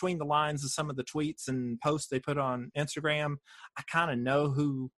reading between the lines of some of the tweets and posts they put on Instagram, I kind of know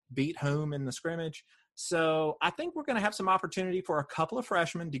who beat whom in the scrimmage. So I think we're going to have some opportunity for a couple of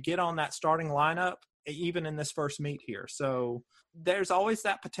freshmen to get on that starting lineup, even in this first meet here. So there's always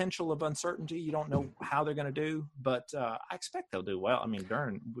that potential of uncertainty. You don't know how they're going to do, but I expect they'll do well. I mean,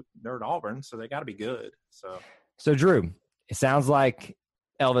 they're at Auburn, so they got to be good. So Drew, it sounds like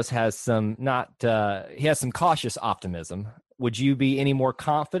Elvis has he has some cautious optimism. Would you be any more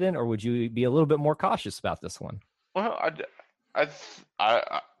confident, or would you be a little bit more cautious about this one? Well, I'm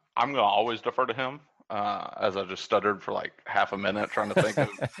going to always defer to him, as I just stuttered for like half a minute trying to think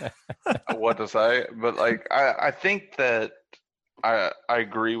of what to say. But I think that I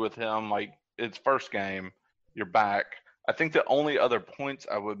agree with him. Like, it's first game, you're back. I think the only other points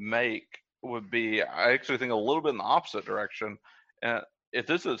I would make would be, I actually think a little bit in the opposite direction. And if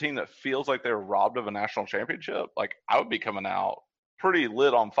this is a team that feels like they were robbed of a national championship, like, I would be coming out pretty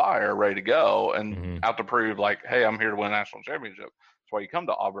lit on fire, ready to go, and out to prove, like, hey, I'm here to win a national championship. That's why you come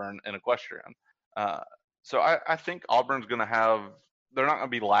to Auburn in equestrian. So I think Auburn's going to they're not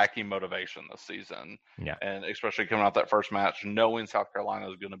going to be lacking motivation this season. Yeah. And especially coming out that first match, knowing South Carolina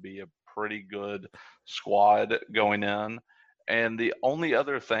is going to be a pretty good squad going in. And the only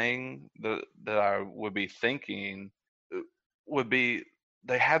other thing that I would be thinking would be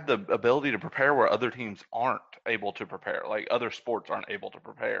they have the ability to prepare where other teams aren't able to prepare, like other sports aren't able to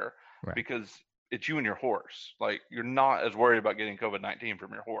prepare, right, because it's you and your horse. Like, you're not as worried about getting COVID-19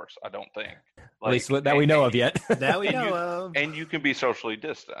 from your horse, I don't think. Like, at least that we know of yet. That we know of. And you can be socially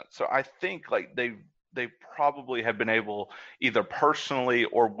distant. So I think like they probably have been able, either personally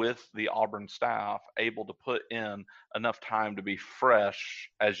or with the Auburn staff, able to put in enough time to be fresh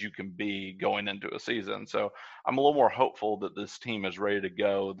as you can be going into a season. So I'm a little more hopeful that this team is ready to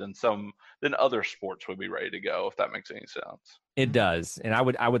go than other sports would be ready to go, if that makes any sense. It does. And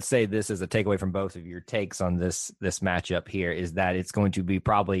I would say this as a takeaway from both of your takes on this matchup here is that it's going to be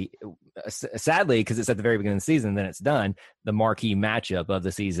probably, sadly, because it's at the very beginning of the season, then it's done, the marquee matchup of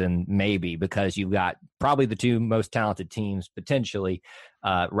the season, maybe, because you've got probably the two most talented teams potentially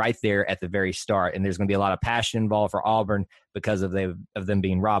right there at the very start. And there's going to be a lot of passion involved for Auburn because of them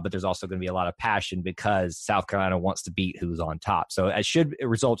being robbed, but there's also going to be a lot of passion because South Carolina wants to beat who's on top. So it should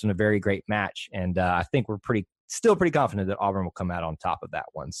result in a very great match. And I think we're still pretty confident that Auburn will come out on top of that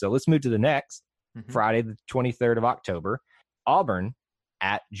one. So let's move to the next Friday, the 23rd of October, Auburn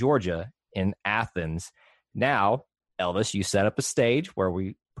at Georgia in Athens. Now, Elvis, you set up a stage where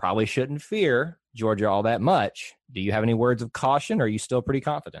we probably shouldn't fear Georgia all that much. Do you have any words of caution, or are you still pretty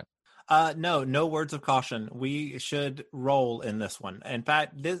confident? No words of caution. We should roll in this one. In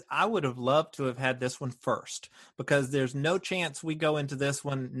fact, I would have loved to have had this one first because there's no chance we go into this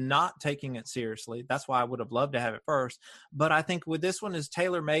one not taking it seriously. That's why I would have loved to have it first. But I think with this one is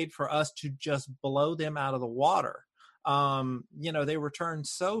tailor-made for us to just blow them out of the water. They return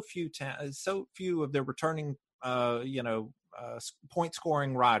so few of their returning, point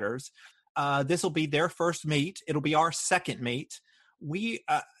scoring riders. This will be their first meet. It'll be our second meet. We,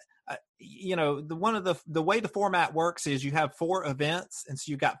 the way the format works is you have 4 events, and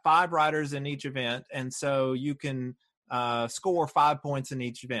so you've got 5 riders in each event, and so you can score 5 points in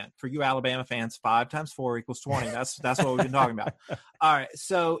each event. For you Alabama fans, 5 times 4 equals 20. That's what we've been talking about. All right,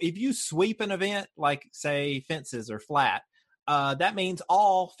 so if you sweep an event like say fences or flat, that means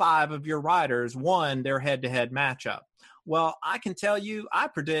all 5 of your riders won their head-to-head matchup. Well, I can tell you, I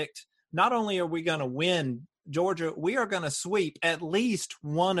predict not only are we going to win Georgia, we are going to sweep at least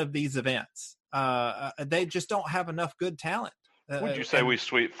one of these events. They just don't have enough good talent. Would you say we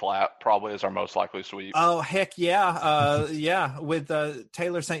sweep flat? Probably is our most likely sweep. Oh, heck yeah. Yeah. With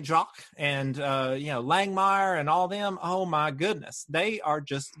Taylor St. Jacques and, Langmeyer and all them. Oh, my goodness. They are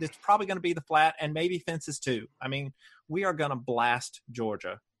it's probably going to be the flat and maybe fences too. I mean, we are going to blast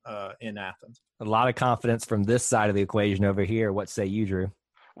Georgia in Athens. A lot of confidence from this side of the equation over here. What say you, Drew?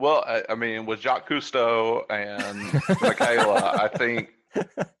 Well, I mean, with Jacques Cousteau and Michaela, I think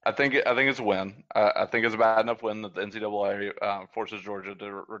it's a win. I think it's a bad enough win that the NCAA forces Georgia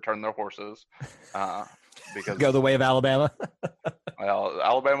to return their horses because go the way of Alabama. Well,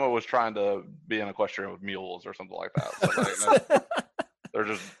 Alabama was trying to be an equestrian with mules or something like that.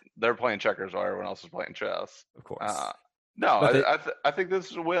 So they're playing checkers while everyone else is playing chess. Of course. I think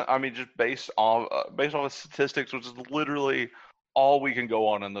this is a win. I mean, just based on the statistics, which is literally all we can go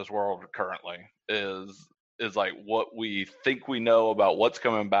on in this world currently is like what we think we know about what's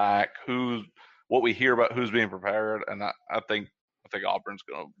coming back, what we hear about who's being prepared, and I think Auburn's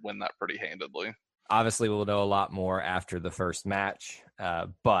going to win that pretty handedly. Obviously, we'll know a lot more after the first match,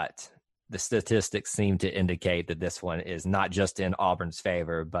 but the statistics seem to indicate that this one is not just in Auburn's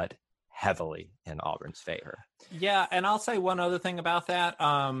favor, but heavily in Auburn's favor. Yeah, and I'll say one other thing about that.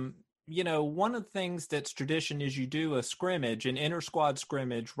 One of the things that's tradition is you do a scrimmage, an inter-squad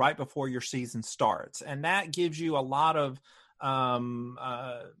scrimmage right before your season starts. And that gives you a lot of,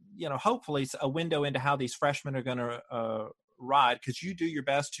 hopefully a window into how these freshmen are going to ride, because you do your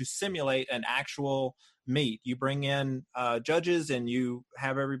best to simulate an actual meet. You bring in judges and you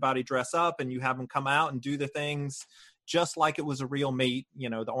have everybody dress up and you have them come out and do the things just like it was a real meet,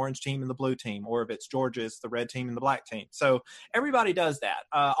 the orange team and the blue team, or if it's Georgia, it's the red team and the black team. So everybody does that.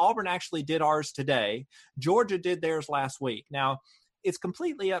 Auburn actually did ours today. Georgia did theirs last week. Now, it's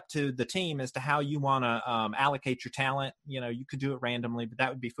completely up to the team as to how you want to allocate your talent. You could do it randomly, but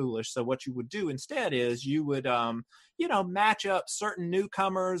that would be foolish. So what you would do instead is you would, match up certain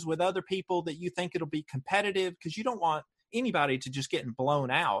newcomers with other people that you think it'll be competitive, because you don't want anybody to just getting blown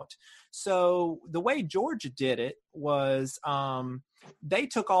out. So the way Georgia did it was they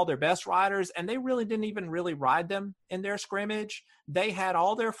took all their best riders and they really didn't even really ride them in their scrimmage. They had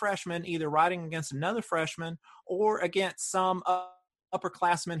all their freshmen either riding against another freshman or against some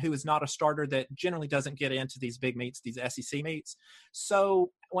upperclassman who is not a starter that generally doesn't get into these big meets, these SEC meets.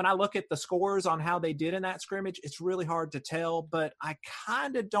 So when I look at the scores on how they did in that scrimmage, it's really hard to tell, but I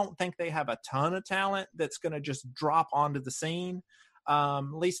kind of don't think they have a ton of talent that's going to just drop onto the scene. At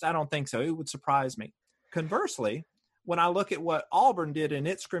least I don't think so. It would surprise me. Conversely, when I look at what Auburn did in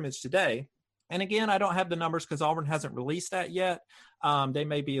its scrimmage today, and again, I don't have the numbers because Auburn hasn't released that yet. They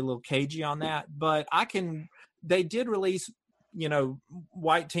may be a little cagey on that, but they did release,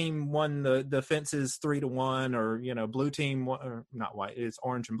 white team won the fences 3-1, or, blue team, or not white, it's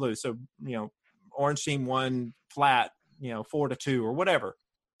orange and blue. So, orange team won flat, 4-2 or whatever.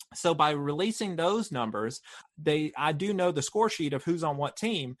 So by releasing those numbers, I do know the score sheet of who's on what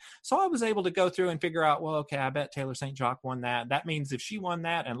team. So I was able to go through and figure out, well, okay, I bet Taylor St. Jacques won that. That means if she won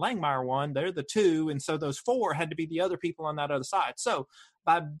that and Langmeyer won, they're the 2. And so those 4 had to be the other people on that other side. So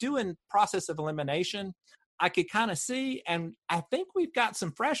by doing process of elimination, I could kind of see, and I think we've got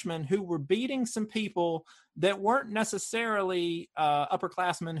some freshmen who were beating some people that weren't necessarily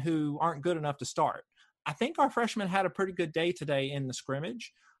upperclassmen who aren't good enough to start. I think our freshmen had a pretty good day today in the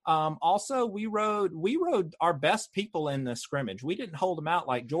scrimmage. Also, we rode our best people in the scrimmage. We didn't hold them out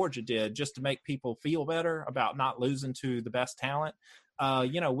like Georgia did just to make people feel better about not losing to the best talent.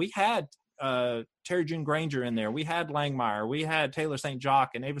 We had Terry June Granger in there. We had Langmeyer. We had Taylor St.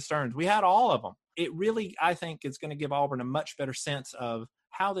 Jacques and Ava Stearns. We had all of them. It really, I think, is going to give Auburn a much better sense of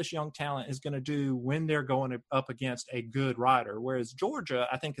how this young talent is going to do when they're going up against a good rider. Whereas Georgia,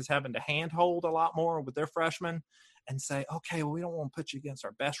 I think, is having to handhold a lot more with their freshmen and say, okay, well, we don't want to put you against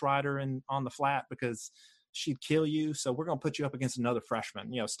our best rider on the flat because she'd kill you. So we're going to put you up against another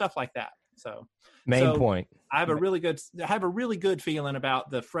freshman, stuff like that. So main point. I have a really good feeling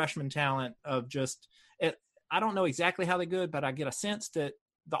about the freshman talent of just it. I don't know exactly how they're good, but I get a sense that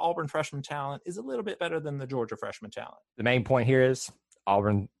the Auburn freshman talent is a little bit better than the Georgia freshman talent. The main point here is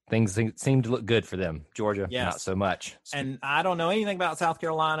Auburn, things seem to look good for them. Georgia, not so much. And I don't know anything about South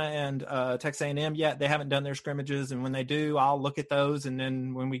Carolina and Texas A&M yet. They haven't done their scrimmages, and when they do, I'll look at those. And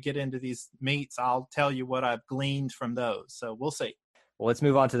then when we get into these meets, I'll tell you what I've gleaned from those. So we'll see. Well, let's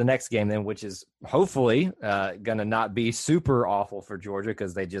move on to the next game then, which is hopefully going to not be super awful for Georgia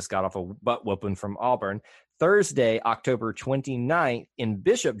because they just got off a butt whooping from Auburn. Thursday, October 29th in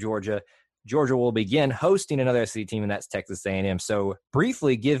Bishop, Georgia. Georgia will begin hosting another SEC team, and that's Texas A&M. So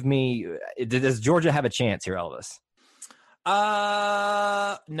briefly, give me, does Georgia have a chance here, Elvis?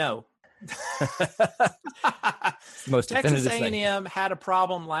 No. Most Texas A&M had a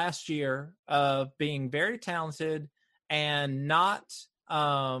problem last year of being very talented and not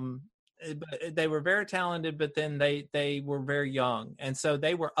they were very talented, but then they were very young, and so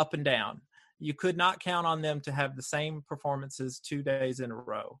they were up and down. You could not count on them to have the same performances 2 days in a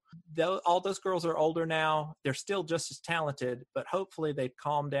row. All those girls are older now. They're still just as talented, but hopefully they've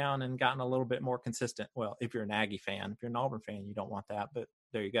calmed down and gotten a little bit more consistent. Well, if you're an Aggie fan, if you're an Auburn fan, you don't want that, but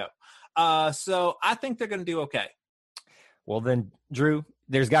there you go. So I think they're going to do okay. Well, then, Drew,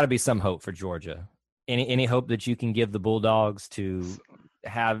 there's got to be some hope for Georgia. Any hope that you can give the Bulldogs to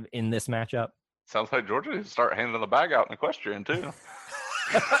have in this matchup? Sounds like Georgia needs to start handing the bag out in equestrian, too.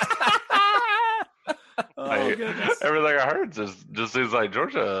 Everything I heard just seems like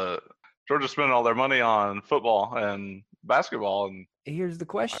Georgia spending all their money on football and basketball. And here's the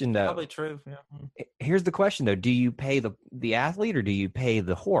question, though. Probably true. Yeah. Here's the question, though. Do you pay the athlete or do you pay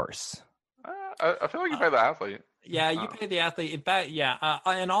the horse? I feel like you pay the athlete. Yeah, you pay the athlete. In fact, yeah.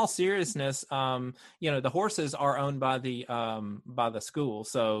 In all seriousness, the horses are owned by the school,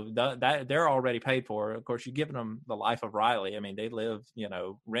 so that they're already paid for. Of course, you're giving them the life of Riley. I mean, they live,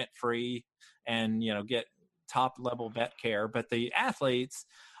 rent free, and get top level vet care. But the athletes,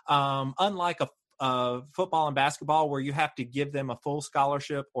 unlike a football and basketball, where you have to give them a full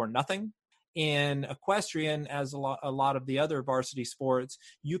scholarship or nothing. In equestrian, as a lot of the other varsity sports,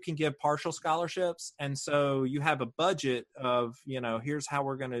 you can give partial scholarships. And so you have a budget of, here's how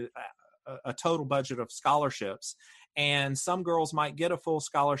we're going to a total budget of scholarships. And some girls might get a full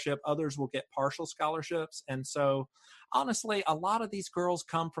scholarship. Others will get partial scholarships. And so honestly, a lot of these girls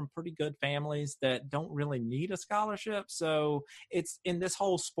come from pretty good families that don't really need a scholarship. So it's in this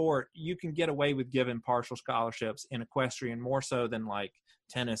whole sport, you can get away with giving partial scholarships in equestrian more so than like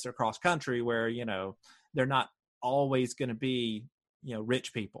tennis or cross country, where, they're not always going to be,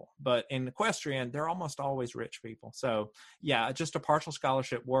 rich people. But in equestrian, they're almost always rich people. So yeah, just a partial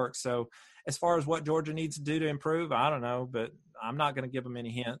scholarship works. So as far as what Georgia needs to do to improve, I don't know, but I'm not going to give them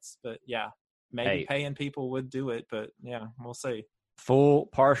any hints. But yeah, maybe paying people would do it. But yeah, we'll see. Full,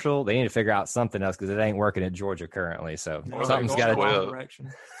 partial, they need to figure out something else because it ain't working at Georgia currently. So something's got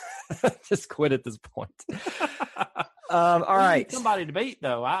to just quit at this point. All right. Somebody to beat,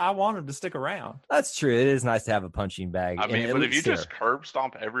 though. I want him to stick around. That's true. It is nice to have a punching bag. I mean, but if you just curb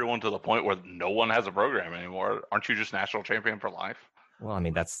stomp everyone to the point where no one has a program anymore, aren't you just national champion for life? Well, I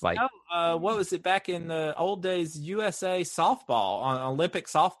mean, that's like... what was it back in the old days, USA softball, on Olympic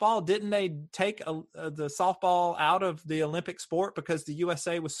softball? Didn't they take the softball out of the Olympic sport because the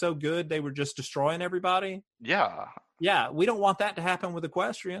USA was so good they were just destroying everybody? Yeah. Yeah, we don't want that to happen with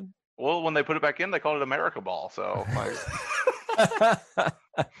equestrian. Well, when they put it back in, they called it America Ball. So,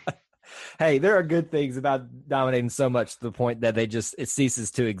 hey, there are good things about dominating so much to the point that it ceases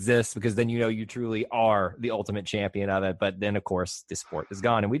to exist, because then you truly are the ultimate champion of it. But then, of course, the sport is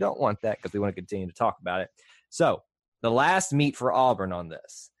gone, and we don't want that because we want to continue to talk about it. So the last meet for Auburn on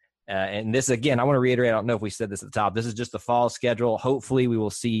this, and this, again, I want to reiterate, I don't know if we said this at the top, this is just the fall schedule. Hopefully we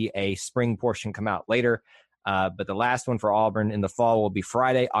will see a spring portion come out later. But the last one for Auburn in the fall will be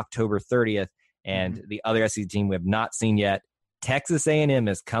Friday, October 30th. And the other SEC team we have not seen yet, Texas A&M,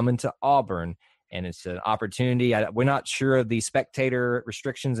 is coming to Auburn, and it's an opportunity. We're not sure of the spectator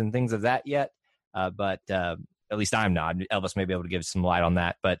restrictions and things of that yet, but at least I'm not. Elvis may be able to give some light on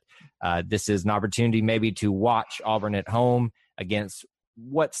that. But this is an opportunity maybe to watch Auburn at home against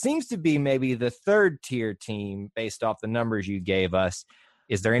what seems to be maybe the third-tier team based off the numbers you gave us.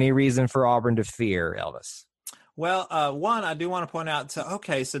 Is there any reason for Auburn to fear, Elvis? Well, one, I do want to point out,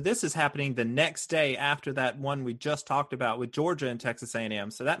 so this is happening the next day after that one we just talked about with Georgia and Texas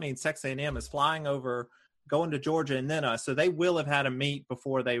A&M. So that means Texas A&M is flying over, going to Georgia, and then us. So they will have had a meet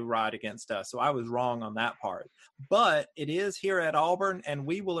before they ride against us. So I was wrong on that part. But it is here at Auburn, and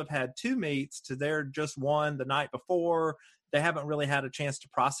we will have had 2 meets to their just one the night before. They haven't really had a chance to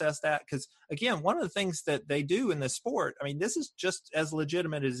process that because, again, one of the things that they do in this sport, I mean, this is just as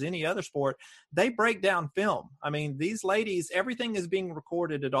legitimate as any other sport. They break down film. I mean, these ladies, everything is being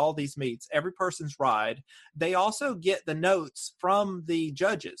recorded at all these meets, every person's ride. They also get the notes from the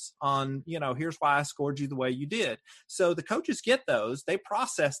judges on, here's why I scored you the way you did. So the coaches get those, they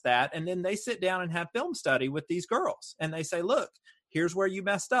process that, and then they sit down and have film study with these girls. And they say, look, here's where you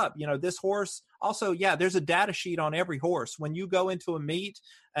messed up. This horse also, there's a data sheet on every horse. When you go into a meet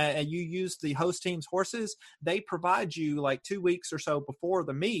and you use the host team's horses, they provide you like 2 weeks or so before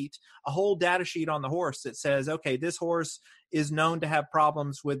the meet, a whole data sheet on the horse that says, okay, this horse is known to have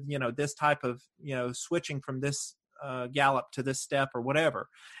problems with, this type of, switching from this gallop to this step or whatever.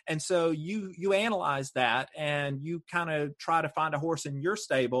 And so you analyze that and you kind of try to find a horse in your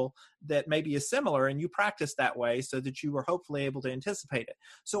stable that maybe is similar, and you practice that way so that you are hopefully able to anticipate it.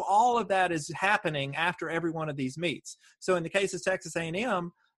 So all of that is happening after every one of these meets. So in the case of Texas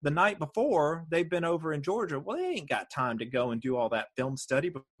A&M, the night before, they've been over in Georgia. Well, they ain't got time to go and do all that film study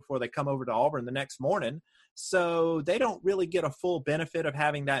before they come over to Auburn the next morning. So they don't really get a full benefit of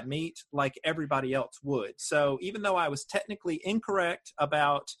having that meet like everybody else would. So even though I was technically incorrect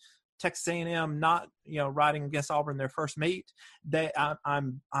about Texas A&M not, riding against Auburn their first meet,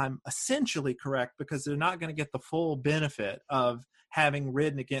 I'm essentially correct because they're not going to get the full benefit of having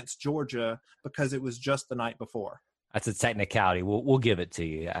ridden against Georgia because it was just the night before. That's a technicality. We'll give it to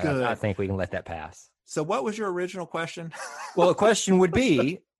you. I think we can let that pass. So what was your original question? Well, the question would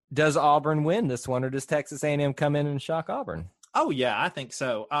be, does Auburn win this one, or does Texas A&M come in and shock Auburn? Oh, yeah, I think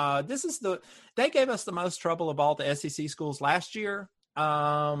so. They gave us the most trouble of all the SEC schools last year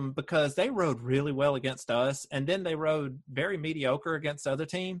because they rode really well against us, and then they rode very mediocre against other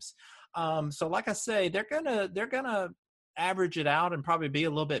teams. So like I say, they're gonna average it out and probably be a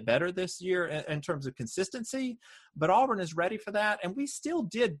little bit better this year in terms of consistency, but Auburn is ready for that. And we still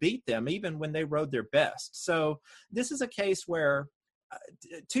did beat them even when they rode their best. So this is a case where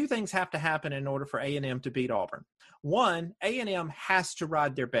 2 things have to happen in order for A&M to beat Auburn. One, A&M has to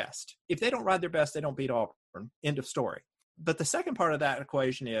ride their best. If they don't ride their best, they don't beat Auburn. End of story. But the second part of that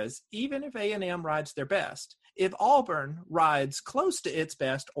equation is, even if A&M rides their best, if Auburn rides close to its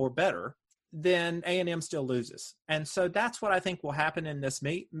best or better, then A&M still loses. And so that's what I think will happen in this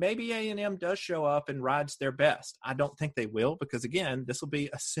meet. Maybe A&M does show up and rides their best. I don't think they will because, again, this will be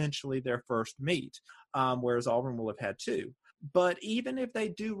essentially their first meet, whereas Auburn will have had 2. But even if they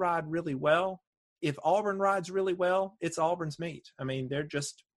do ride really well, if Auburn rides really well, it's Auburn's meet. I mean, they're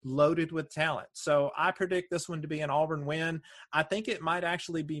just loaded with talent. So I predict this one to be an Auburn win. I think it might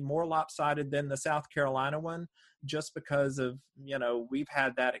actually be more lopsided than the South Carolina one, just because of, we've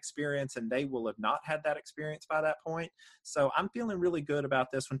had that experience and they will have not had that experience by that point. So I'm feeling really good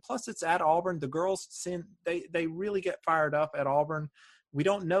about this one. Plus it's at Auburn. The girls, they really get fired up at Auburn. We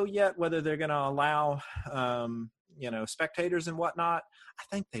don't know yet whether they're going to allow, spectators and whatnot. I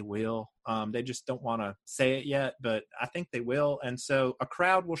think they will. They just don't want to say it yet, but I think they will. And so a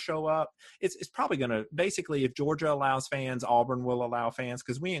crowd will show up. It's probably going to, basically, if Georgia allows fans, Auburn will allow fans,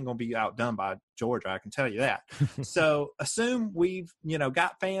 because we ain't going to be outdone by Georgia, I can tell you that. So assume we've,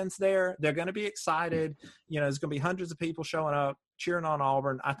 got fans there. They're going to be excited. There's going to be hundreds of people showing up, cheering on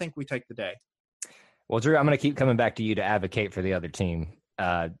Auburn. I think we take the day. Well, Drew, I'm going to keep coming back to you to advocate for the other team.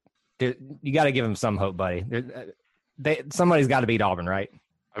 You got to give them some hope, buddy. Somebody's got to beat Auburn, right?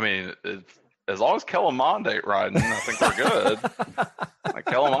 I mean, as long as Kellen Mond ain't riding, I think we're good. Like,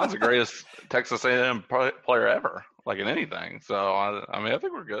 Kellen Mond's the greatest Texas A&M player ever, like in anything. So, I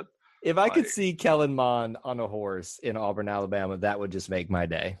think we're good. If I could see Kellen Mond on a horse in Auburn, Alabama, that would just make my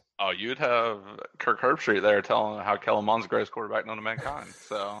day. Oh, you'd have Kirk Herbstreit there telling how Kellen Mond's the greatest quarterback known to mankind.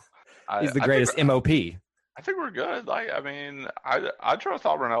 So he's the greatest MOP. I think we're good. I trust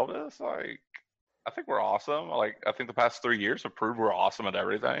Auburn Elvis. I think we're awesome. I think the past 3 years have proved we're awesome at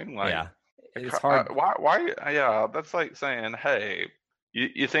everything. Yeah, it's hard. Why? Yeah, that's like saying, hey,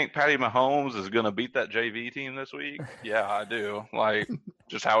 you think Patty Mahomes is going to beat that JV team this week? Yeah, I do.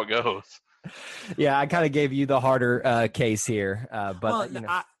 Just how it goes. Yeah, I kind of gave you the harder case here, but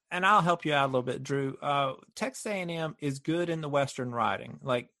and I'll help you out a little bit, Drew. Texas A&M is good in the Western riding.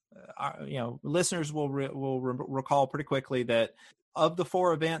 Listeners will recall pretty quickly that of the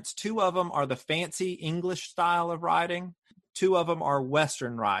 4 events, 2 of them are the fancy English style of riding. 2 of them are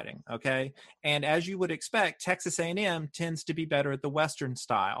Western riding. Okay. And as you would expect, Texas A&M tends to be better at the Western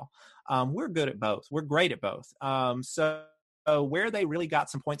style. We're good at both. We're great at both. So where they really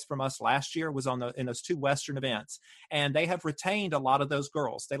got some points from us last year was in those 2 Western events, and they have retained a lot of those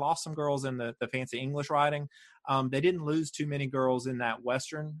girls. They lost some girls in the fancy English riding. They didn't lose too many girls in that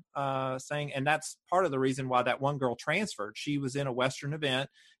Western thing, and that's part of the reason why that one girl transferred. She was in a Western event.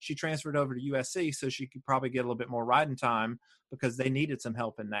 She transferred over to USC so she could probably get a little bit more riding time because they needed some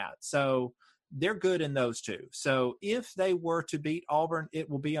help in that. So they're good in those 2. So if they were to beat Auburn, it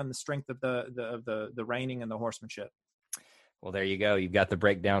will be on the strength of the reining and the horsemanship. Well, there you go. You've got the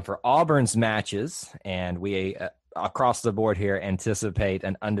breakdown for Auburn's matches, and we across the board here anticipate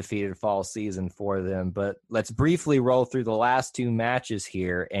an undefeated fall season for them. But let's briefly roll through the last 2 matches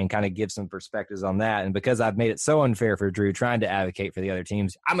here and kind of give some perspectives on that. And because I've made it so unfair for Drew trying to advocate for the other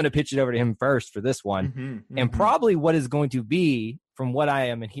teams, I'm going to pitch it over to him first for this one. And probably what is going to be, from what I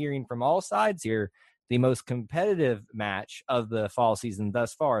am hearing from all sides here, the most competitive match of the fall season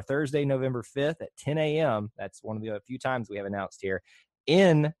thus far, Thursday, November 5th at 10 a.m. That's one of the few times we have announced here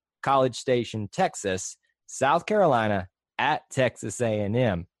in College Station, Texas, South Carolina at Texas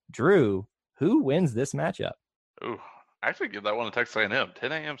A&M. Drew, who wins this matchup? Ooh, I actually give that one to Texas A&M.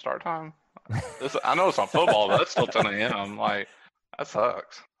 10 a.m. start time. I know it's on football, but that's still 10 a.m. Like, that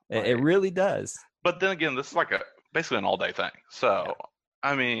sucks. It really does. But then again, this is like basically an all-day thing. So, yeah.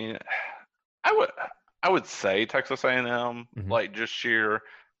 I mean, I would say Texas A&M, like just sheer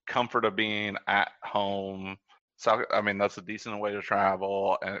comfort of being at home. I mean, that's a decent way to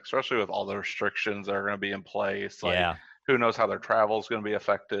travel, and especially with all the restrictions that are going to be in place. Like, who knows how their travel is going to be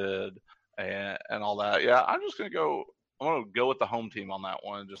affected and all that. Yeah, I'm going to go with the home team on that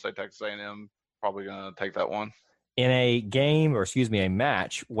one. Just say Texas A&M probably going to take that one. In a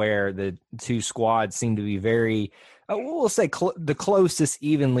match where the 2 squads seem to be very, we'll say the closest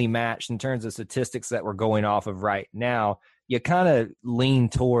evenly matched in terms of statistics that we're going off of right now, you kind of lean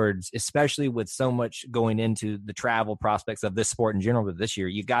towards, especially with so much going into the travel prospects of this sport in general, but this year,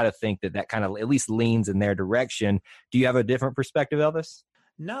 you got to think that kind of at least leans in their direction. Do you have a different perspective, Elvis?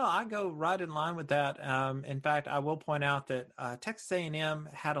 No, I go right in line with that. In fact, I will point out that Texas A&M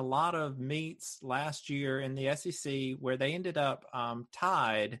had a lot of meets last year in the SEC where they ended up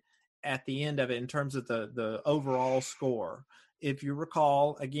tied at the end of it in terms of the overall score. If you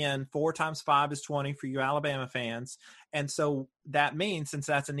recall, again, 4 times 5 is 20 for you Alabama fans. And so that means, since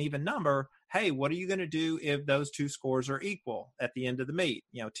that's an even number, hey, what are you going to do if those 2 scores are equal at the end of the meet?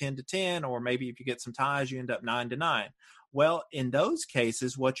 10-10, or maybe if you get some ties, you end up 9-9. Well, in those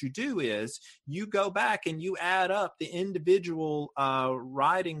cases, what you do is you go back and you add up the individual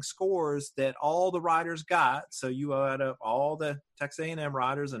riding scores that all the riders got. So you add up all the Texas A&M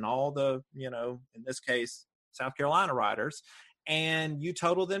riders and all the, in this case, South Carolina riders, and you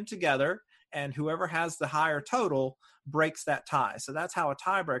total them together, and whoever has the higher total breaks that tie. So that's how a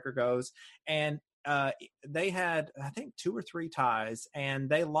tiebreaker goes. And they had, I think, 2 or 3 ties, and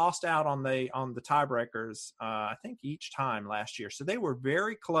they lost out on the tiebreakers, I think, each time last year. So they were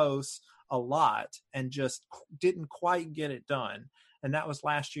very close a lot and just didn't quite get it done. And that was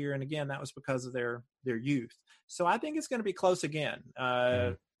last year. And again, that was because of their youth. So I think it's going to be close again.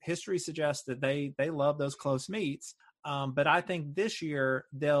 History suggests that they love those close meets. But I think this year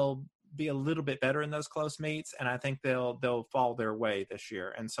they'll be a little bit better in those close meets, and I think they'll fall their way this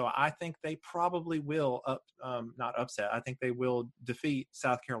year. And so I think they probably will not upset. I think they will defeat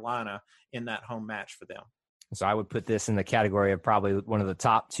South Carolina in that home match for them. So I would put this in the category of probably one of the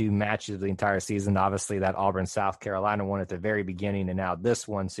top 2 matches of the entire season. Obviously, that Auburn-South Carolina one at the very beginning, and now this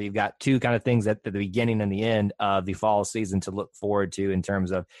one. So you've got 2 kind of things at the beginning and the end of the fall season to look forward to in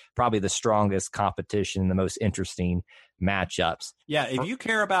terms of probably the strongest competition, the most interesting matchups. Yeah, if you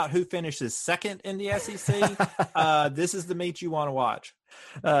care about who finishes second in the SEC, this is the meet you want to watch.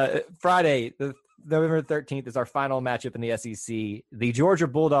 Friday, November 13th is our final matchup in the SEC. The Georgia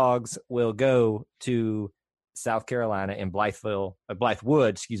Bulldogs will go to South Carolina in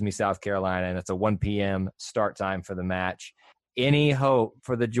Blythewood, South Carolina, and it's a 1 p.m. start time for the match. Any hope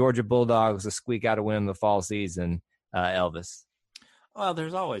for the Georgia Bulldogs to squeak out a win in the fall season, Elvis? Well,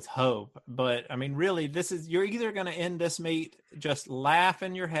 there's always hope, but I mean, really, you're either going to end this meet just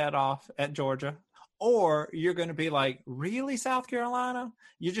laughing your head off at Georgia, or you're going to be like, really, South Carolina?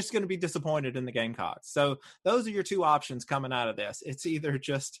 You're just going to be disappointed in the Gamecocks. So those are your 2 options coming out of this. It's either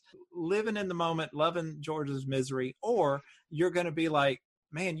just living in the moment, loving Georgia's misery, or you're going to be like,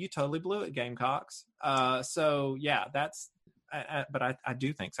 man, you totally blew it, Gamecocks. So yeah, but I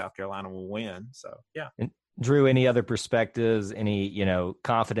do think South Carolina will win. So yeah. Drew, any other perspectives, any,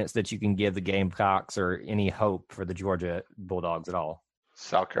 confidence that you can give the Gamecocks or any hope for the Georgia Bulldogs at all?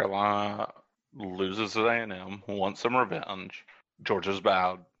 South Carolina loses at A&M, wants some revenge. Georgia's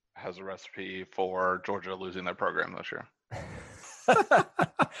bad, has a recipe for Georgia losing their program this year.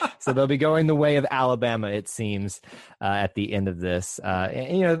 So they'll be going the way of Alabama, it seems, at the end of this.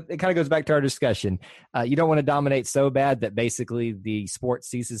 And, it kind of goes back to our discussion. You don't want to dominate so bad that basically the sport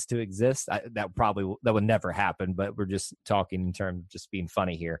ceases to exist. That would never happen, but we're just talking in terms of just being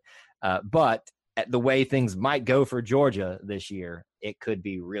funny here. But the way things might go for Georgia this year, it could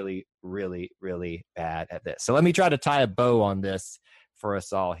be really, really, really bad at this. So let me try to tie a bow on this for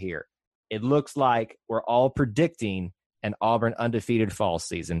us all here. It looks like we're all predicting an Auburn undefeated fall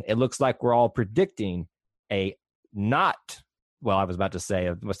season. It looks like we're all predicting I was about to say,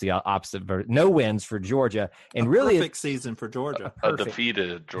 what's the opposite? No wins for Georgia. And really perfect season for Georgia. A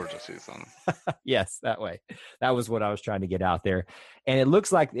defeated Georgia season. Yes, that way. That was what I was trying to get out there. And it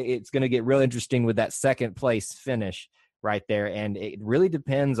looks like it's going to get real interesting with that second place finish right there. And it really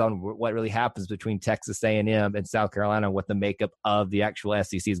depends on what really happens between Texas A&M and South Carolina, what the makeup of the actual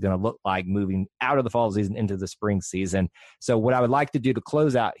SEC is going to look like moving out of the fall season into the spring season. So what I would like to do to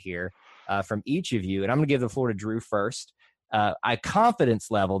close out here from each of you, and I'm going to give the floor to Drew first, a confidence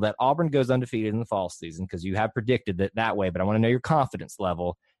level that Auburn goes undefeated in the fall season, because you have predicted it that way, but I want to know your confidence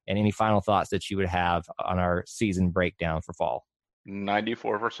level and any final thoughts that you would have on our season breakdown for fall.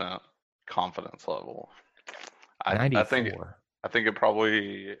 94% confidence level. I think it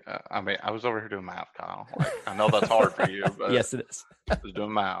probably. I was over here doing math, Kyle. I know that's hard for you, but yes, it is. I was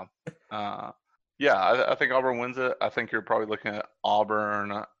doing math. I think Auburn wins it. I think you're probably looking at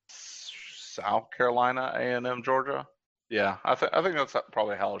Auburn, South Carolina, A&M, Georgia. Yeah, I think that's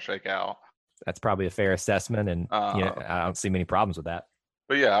probably how it'll shake out. That's probably a fair assessment, and I don't see many problems with that.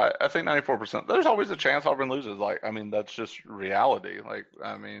 But yeah, I think 94%. There's always a chance Auburn loses. That's just reality.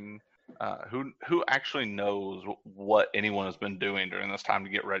 Who actually knows what anyone has been doing during this time to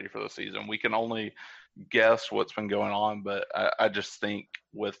get ready for the season? We can only guess what's been going on, but I just think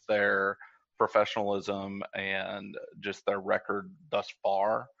with their professionalism and just their record thus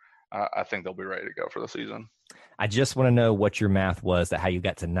far, I think they'll be ready to go for the season. I just want to know what your math was, that how you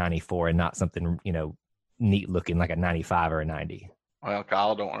got to 94 and not something, neat looking like a 95 or a 90. Well,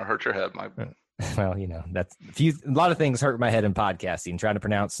 Kyle, don't want to hurt your head, Mike. Well, that's a lot of things hurt my head in podcasting, trying to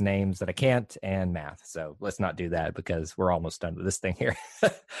pronounce names that I can't and math. So let's not do that because we're almost done with this thing here.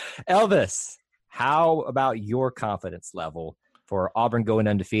 Elvis, how about your confidence level for Auburn going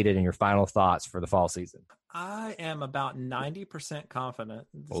undefeated and your final thoughts for the fall season? I am about 90% confident.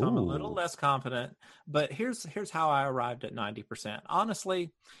 So I'm a little less confident, but here's how I arrived at 90%.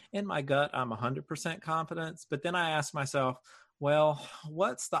 Honestly, in my gut, I'm 100% confidence, but then I ask myself, well,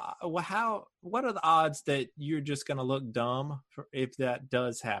 what are the odds that you're just going to look dumb if that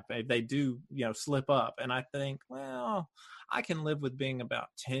does happen, if they do, slip up? And I think, well, I can live with being about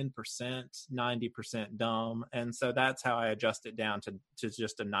 10%, 90% dumb. And so that's how I adjust it down to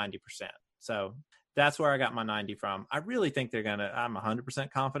just a 90%. So that's where I got my 90 from. I really think I'm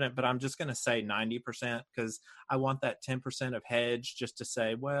 100% confident, but I'm just going to say 90% because I want that 10% of hedge just to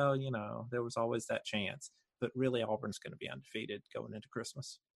say, well, there was always that chance. But really, Auburn's going to be undefeated going into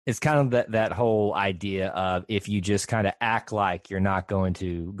Christmas. It's kind of that whole idea of if you just kind of act like you're not going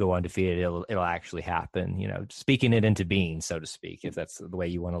to go undefeated, it'll actually happen, speaking it into being, so to speak, if that's the way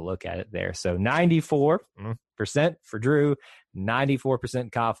you want to look at it there. So 94% for Drew,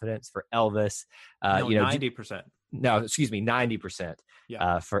 94% confidence for Elvis. 90%. No, excuse me, 90%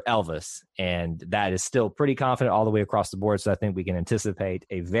 yeah. For Elvis. And that is still pretty confident all the way across the board. So I think we can anticipate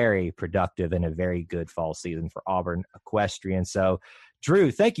a very productive and a very good fall season for Auburn Equestrian. So,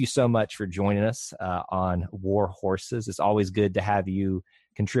 Drew, thank you so much for joining us on War Horses. It's always good to have you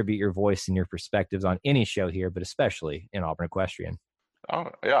contribute your voice and your perspectives on any show here, but especially in Auburn Equestrian. Oh,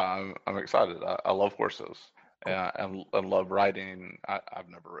 yeah, I'm excited. I love horses. Yeah, and love riding. I've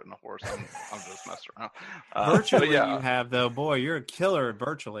never ridden a horse. I'm just messing around. Virtually, you have though. Boy, you're a killer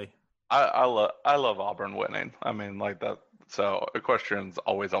virtually. I love Auburn winning. I mean, like that. So equestrian's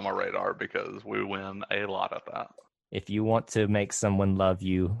always on my radar because we win a lot at that. If you want to make someone love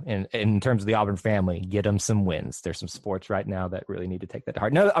you, in terms of the Auburn family, get them some wins. There's some sports right now that really need to take that to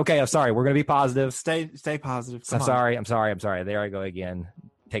heart. No, okay, I'm sorry. We're going to be positive. Stay positive. I'm sorry. There I go again,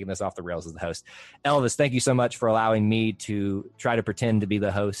 taking this off the rails as the host. Elvis, thank you so much for allowing me to try to pretend to be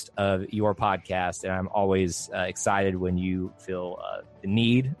the host of your podcast. And I'm always excited when you feel the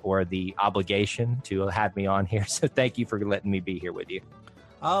need or the obligation to have me on here. So thank you for letting me be here with you.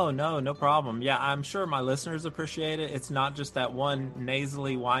 Oh, no problem. Yeah, I'm sure my listeners appreciate it. It's not just that one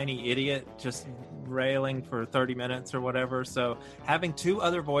nasally, whiny idiot just railing for 30 minutes or whatever. So having two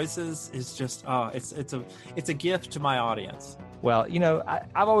other voices is just it's a gift to my audience. Well,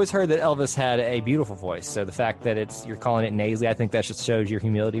 I've always heard that Elvis had a beautiful voice. So the fact that you're calling it nasally, I think that just shows your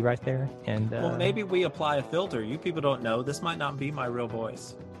humility right there. And well, maybe we apply a filter. You people don't know. This might not be my real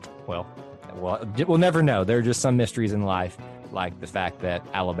voice. Well, we'll never know. There are just some mysteries in life, like the fact that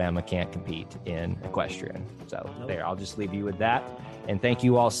Alabama can't compete in equestrian. So There, I'll just leave you with that. And thank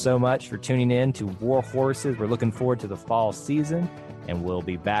you all so much for tuning in to War Horses. We're looking forward to the fall season, and we'll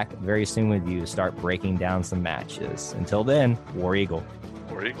be back very soon with you to start breaking down some matches. Until then, War Eagle.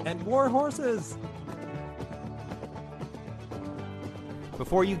 War Eagle. And War Horses.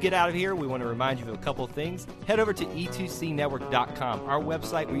 Before you get out of here, we want to remind you of a couple of things. Head over to e2cnetwork.com, our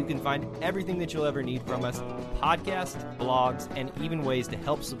website where you can find everything that you'll ever need from us, podcasts, blogs, and even ways to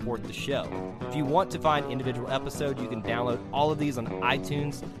help support the show. If you want to find individual episodes, you can download all of these on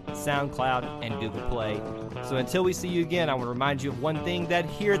iTunes, SoundCloud, and Google Play. So until we see you again, I want to remind you of one thing, that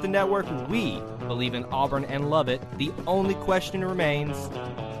here at the network, we believe in Auburn and love it. The only question remains,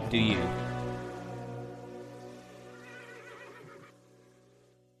 do you?